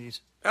and doing these.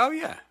 Oh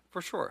yeah,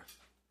 for sure.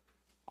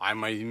 I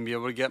might even be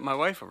able to get my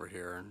wife over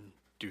here and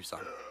do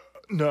something.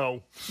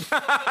 No.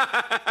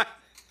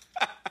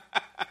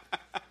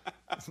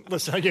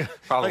 Listen, I get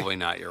Probably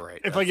not. You're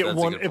right. If I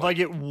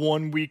get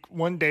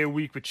 1 day a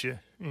week with you,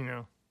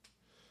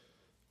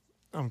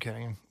 I'm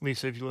kidding.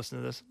 Lisa, if you listen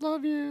to this,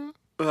 love you.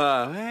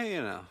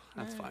 Hey,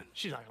 that's fine.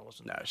 She's not gonna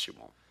listen. No, she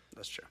won't.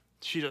 That's true.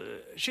 She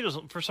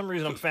doesn't. For some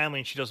reason, I'm family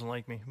and she doesn't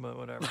like me. But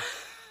whatever.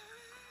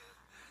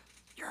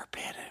 You're a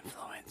bad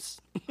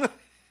influence.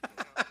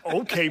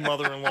 Okay,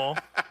 mother-in-law.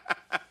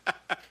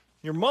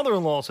 Your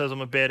mother-in-law says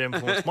I'm a bad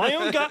influence. My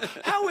own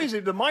how is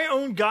it that my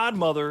own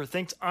godmother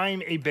thinks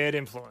I'm a bad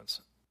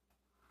influence?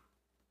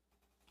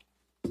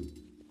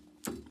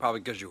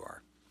 Probably because you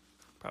are.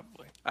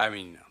 Probably. I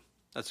mean, no.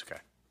 That's okay.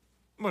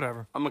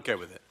 Whatever. I'm okay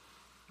with it.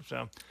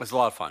 So It's a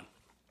lot of fun.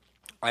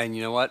 And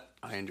you know what?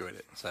 I enjoyed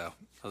it. So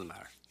it doesn't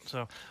matter.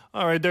 So,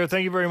 all right, there.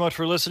 Thank you very much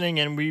for listening,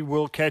 and we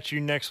will catch you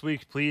next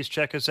week. Please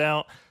check us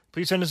out.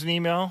 Please send us an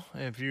email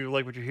if you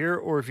like what you hear,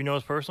 or if you know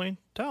us personally,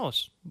 tell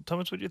us. Tell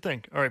us what you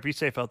think. All right, be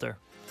safe out there.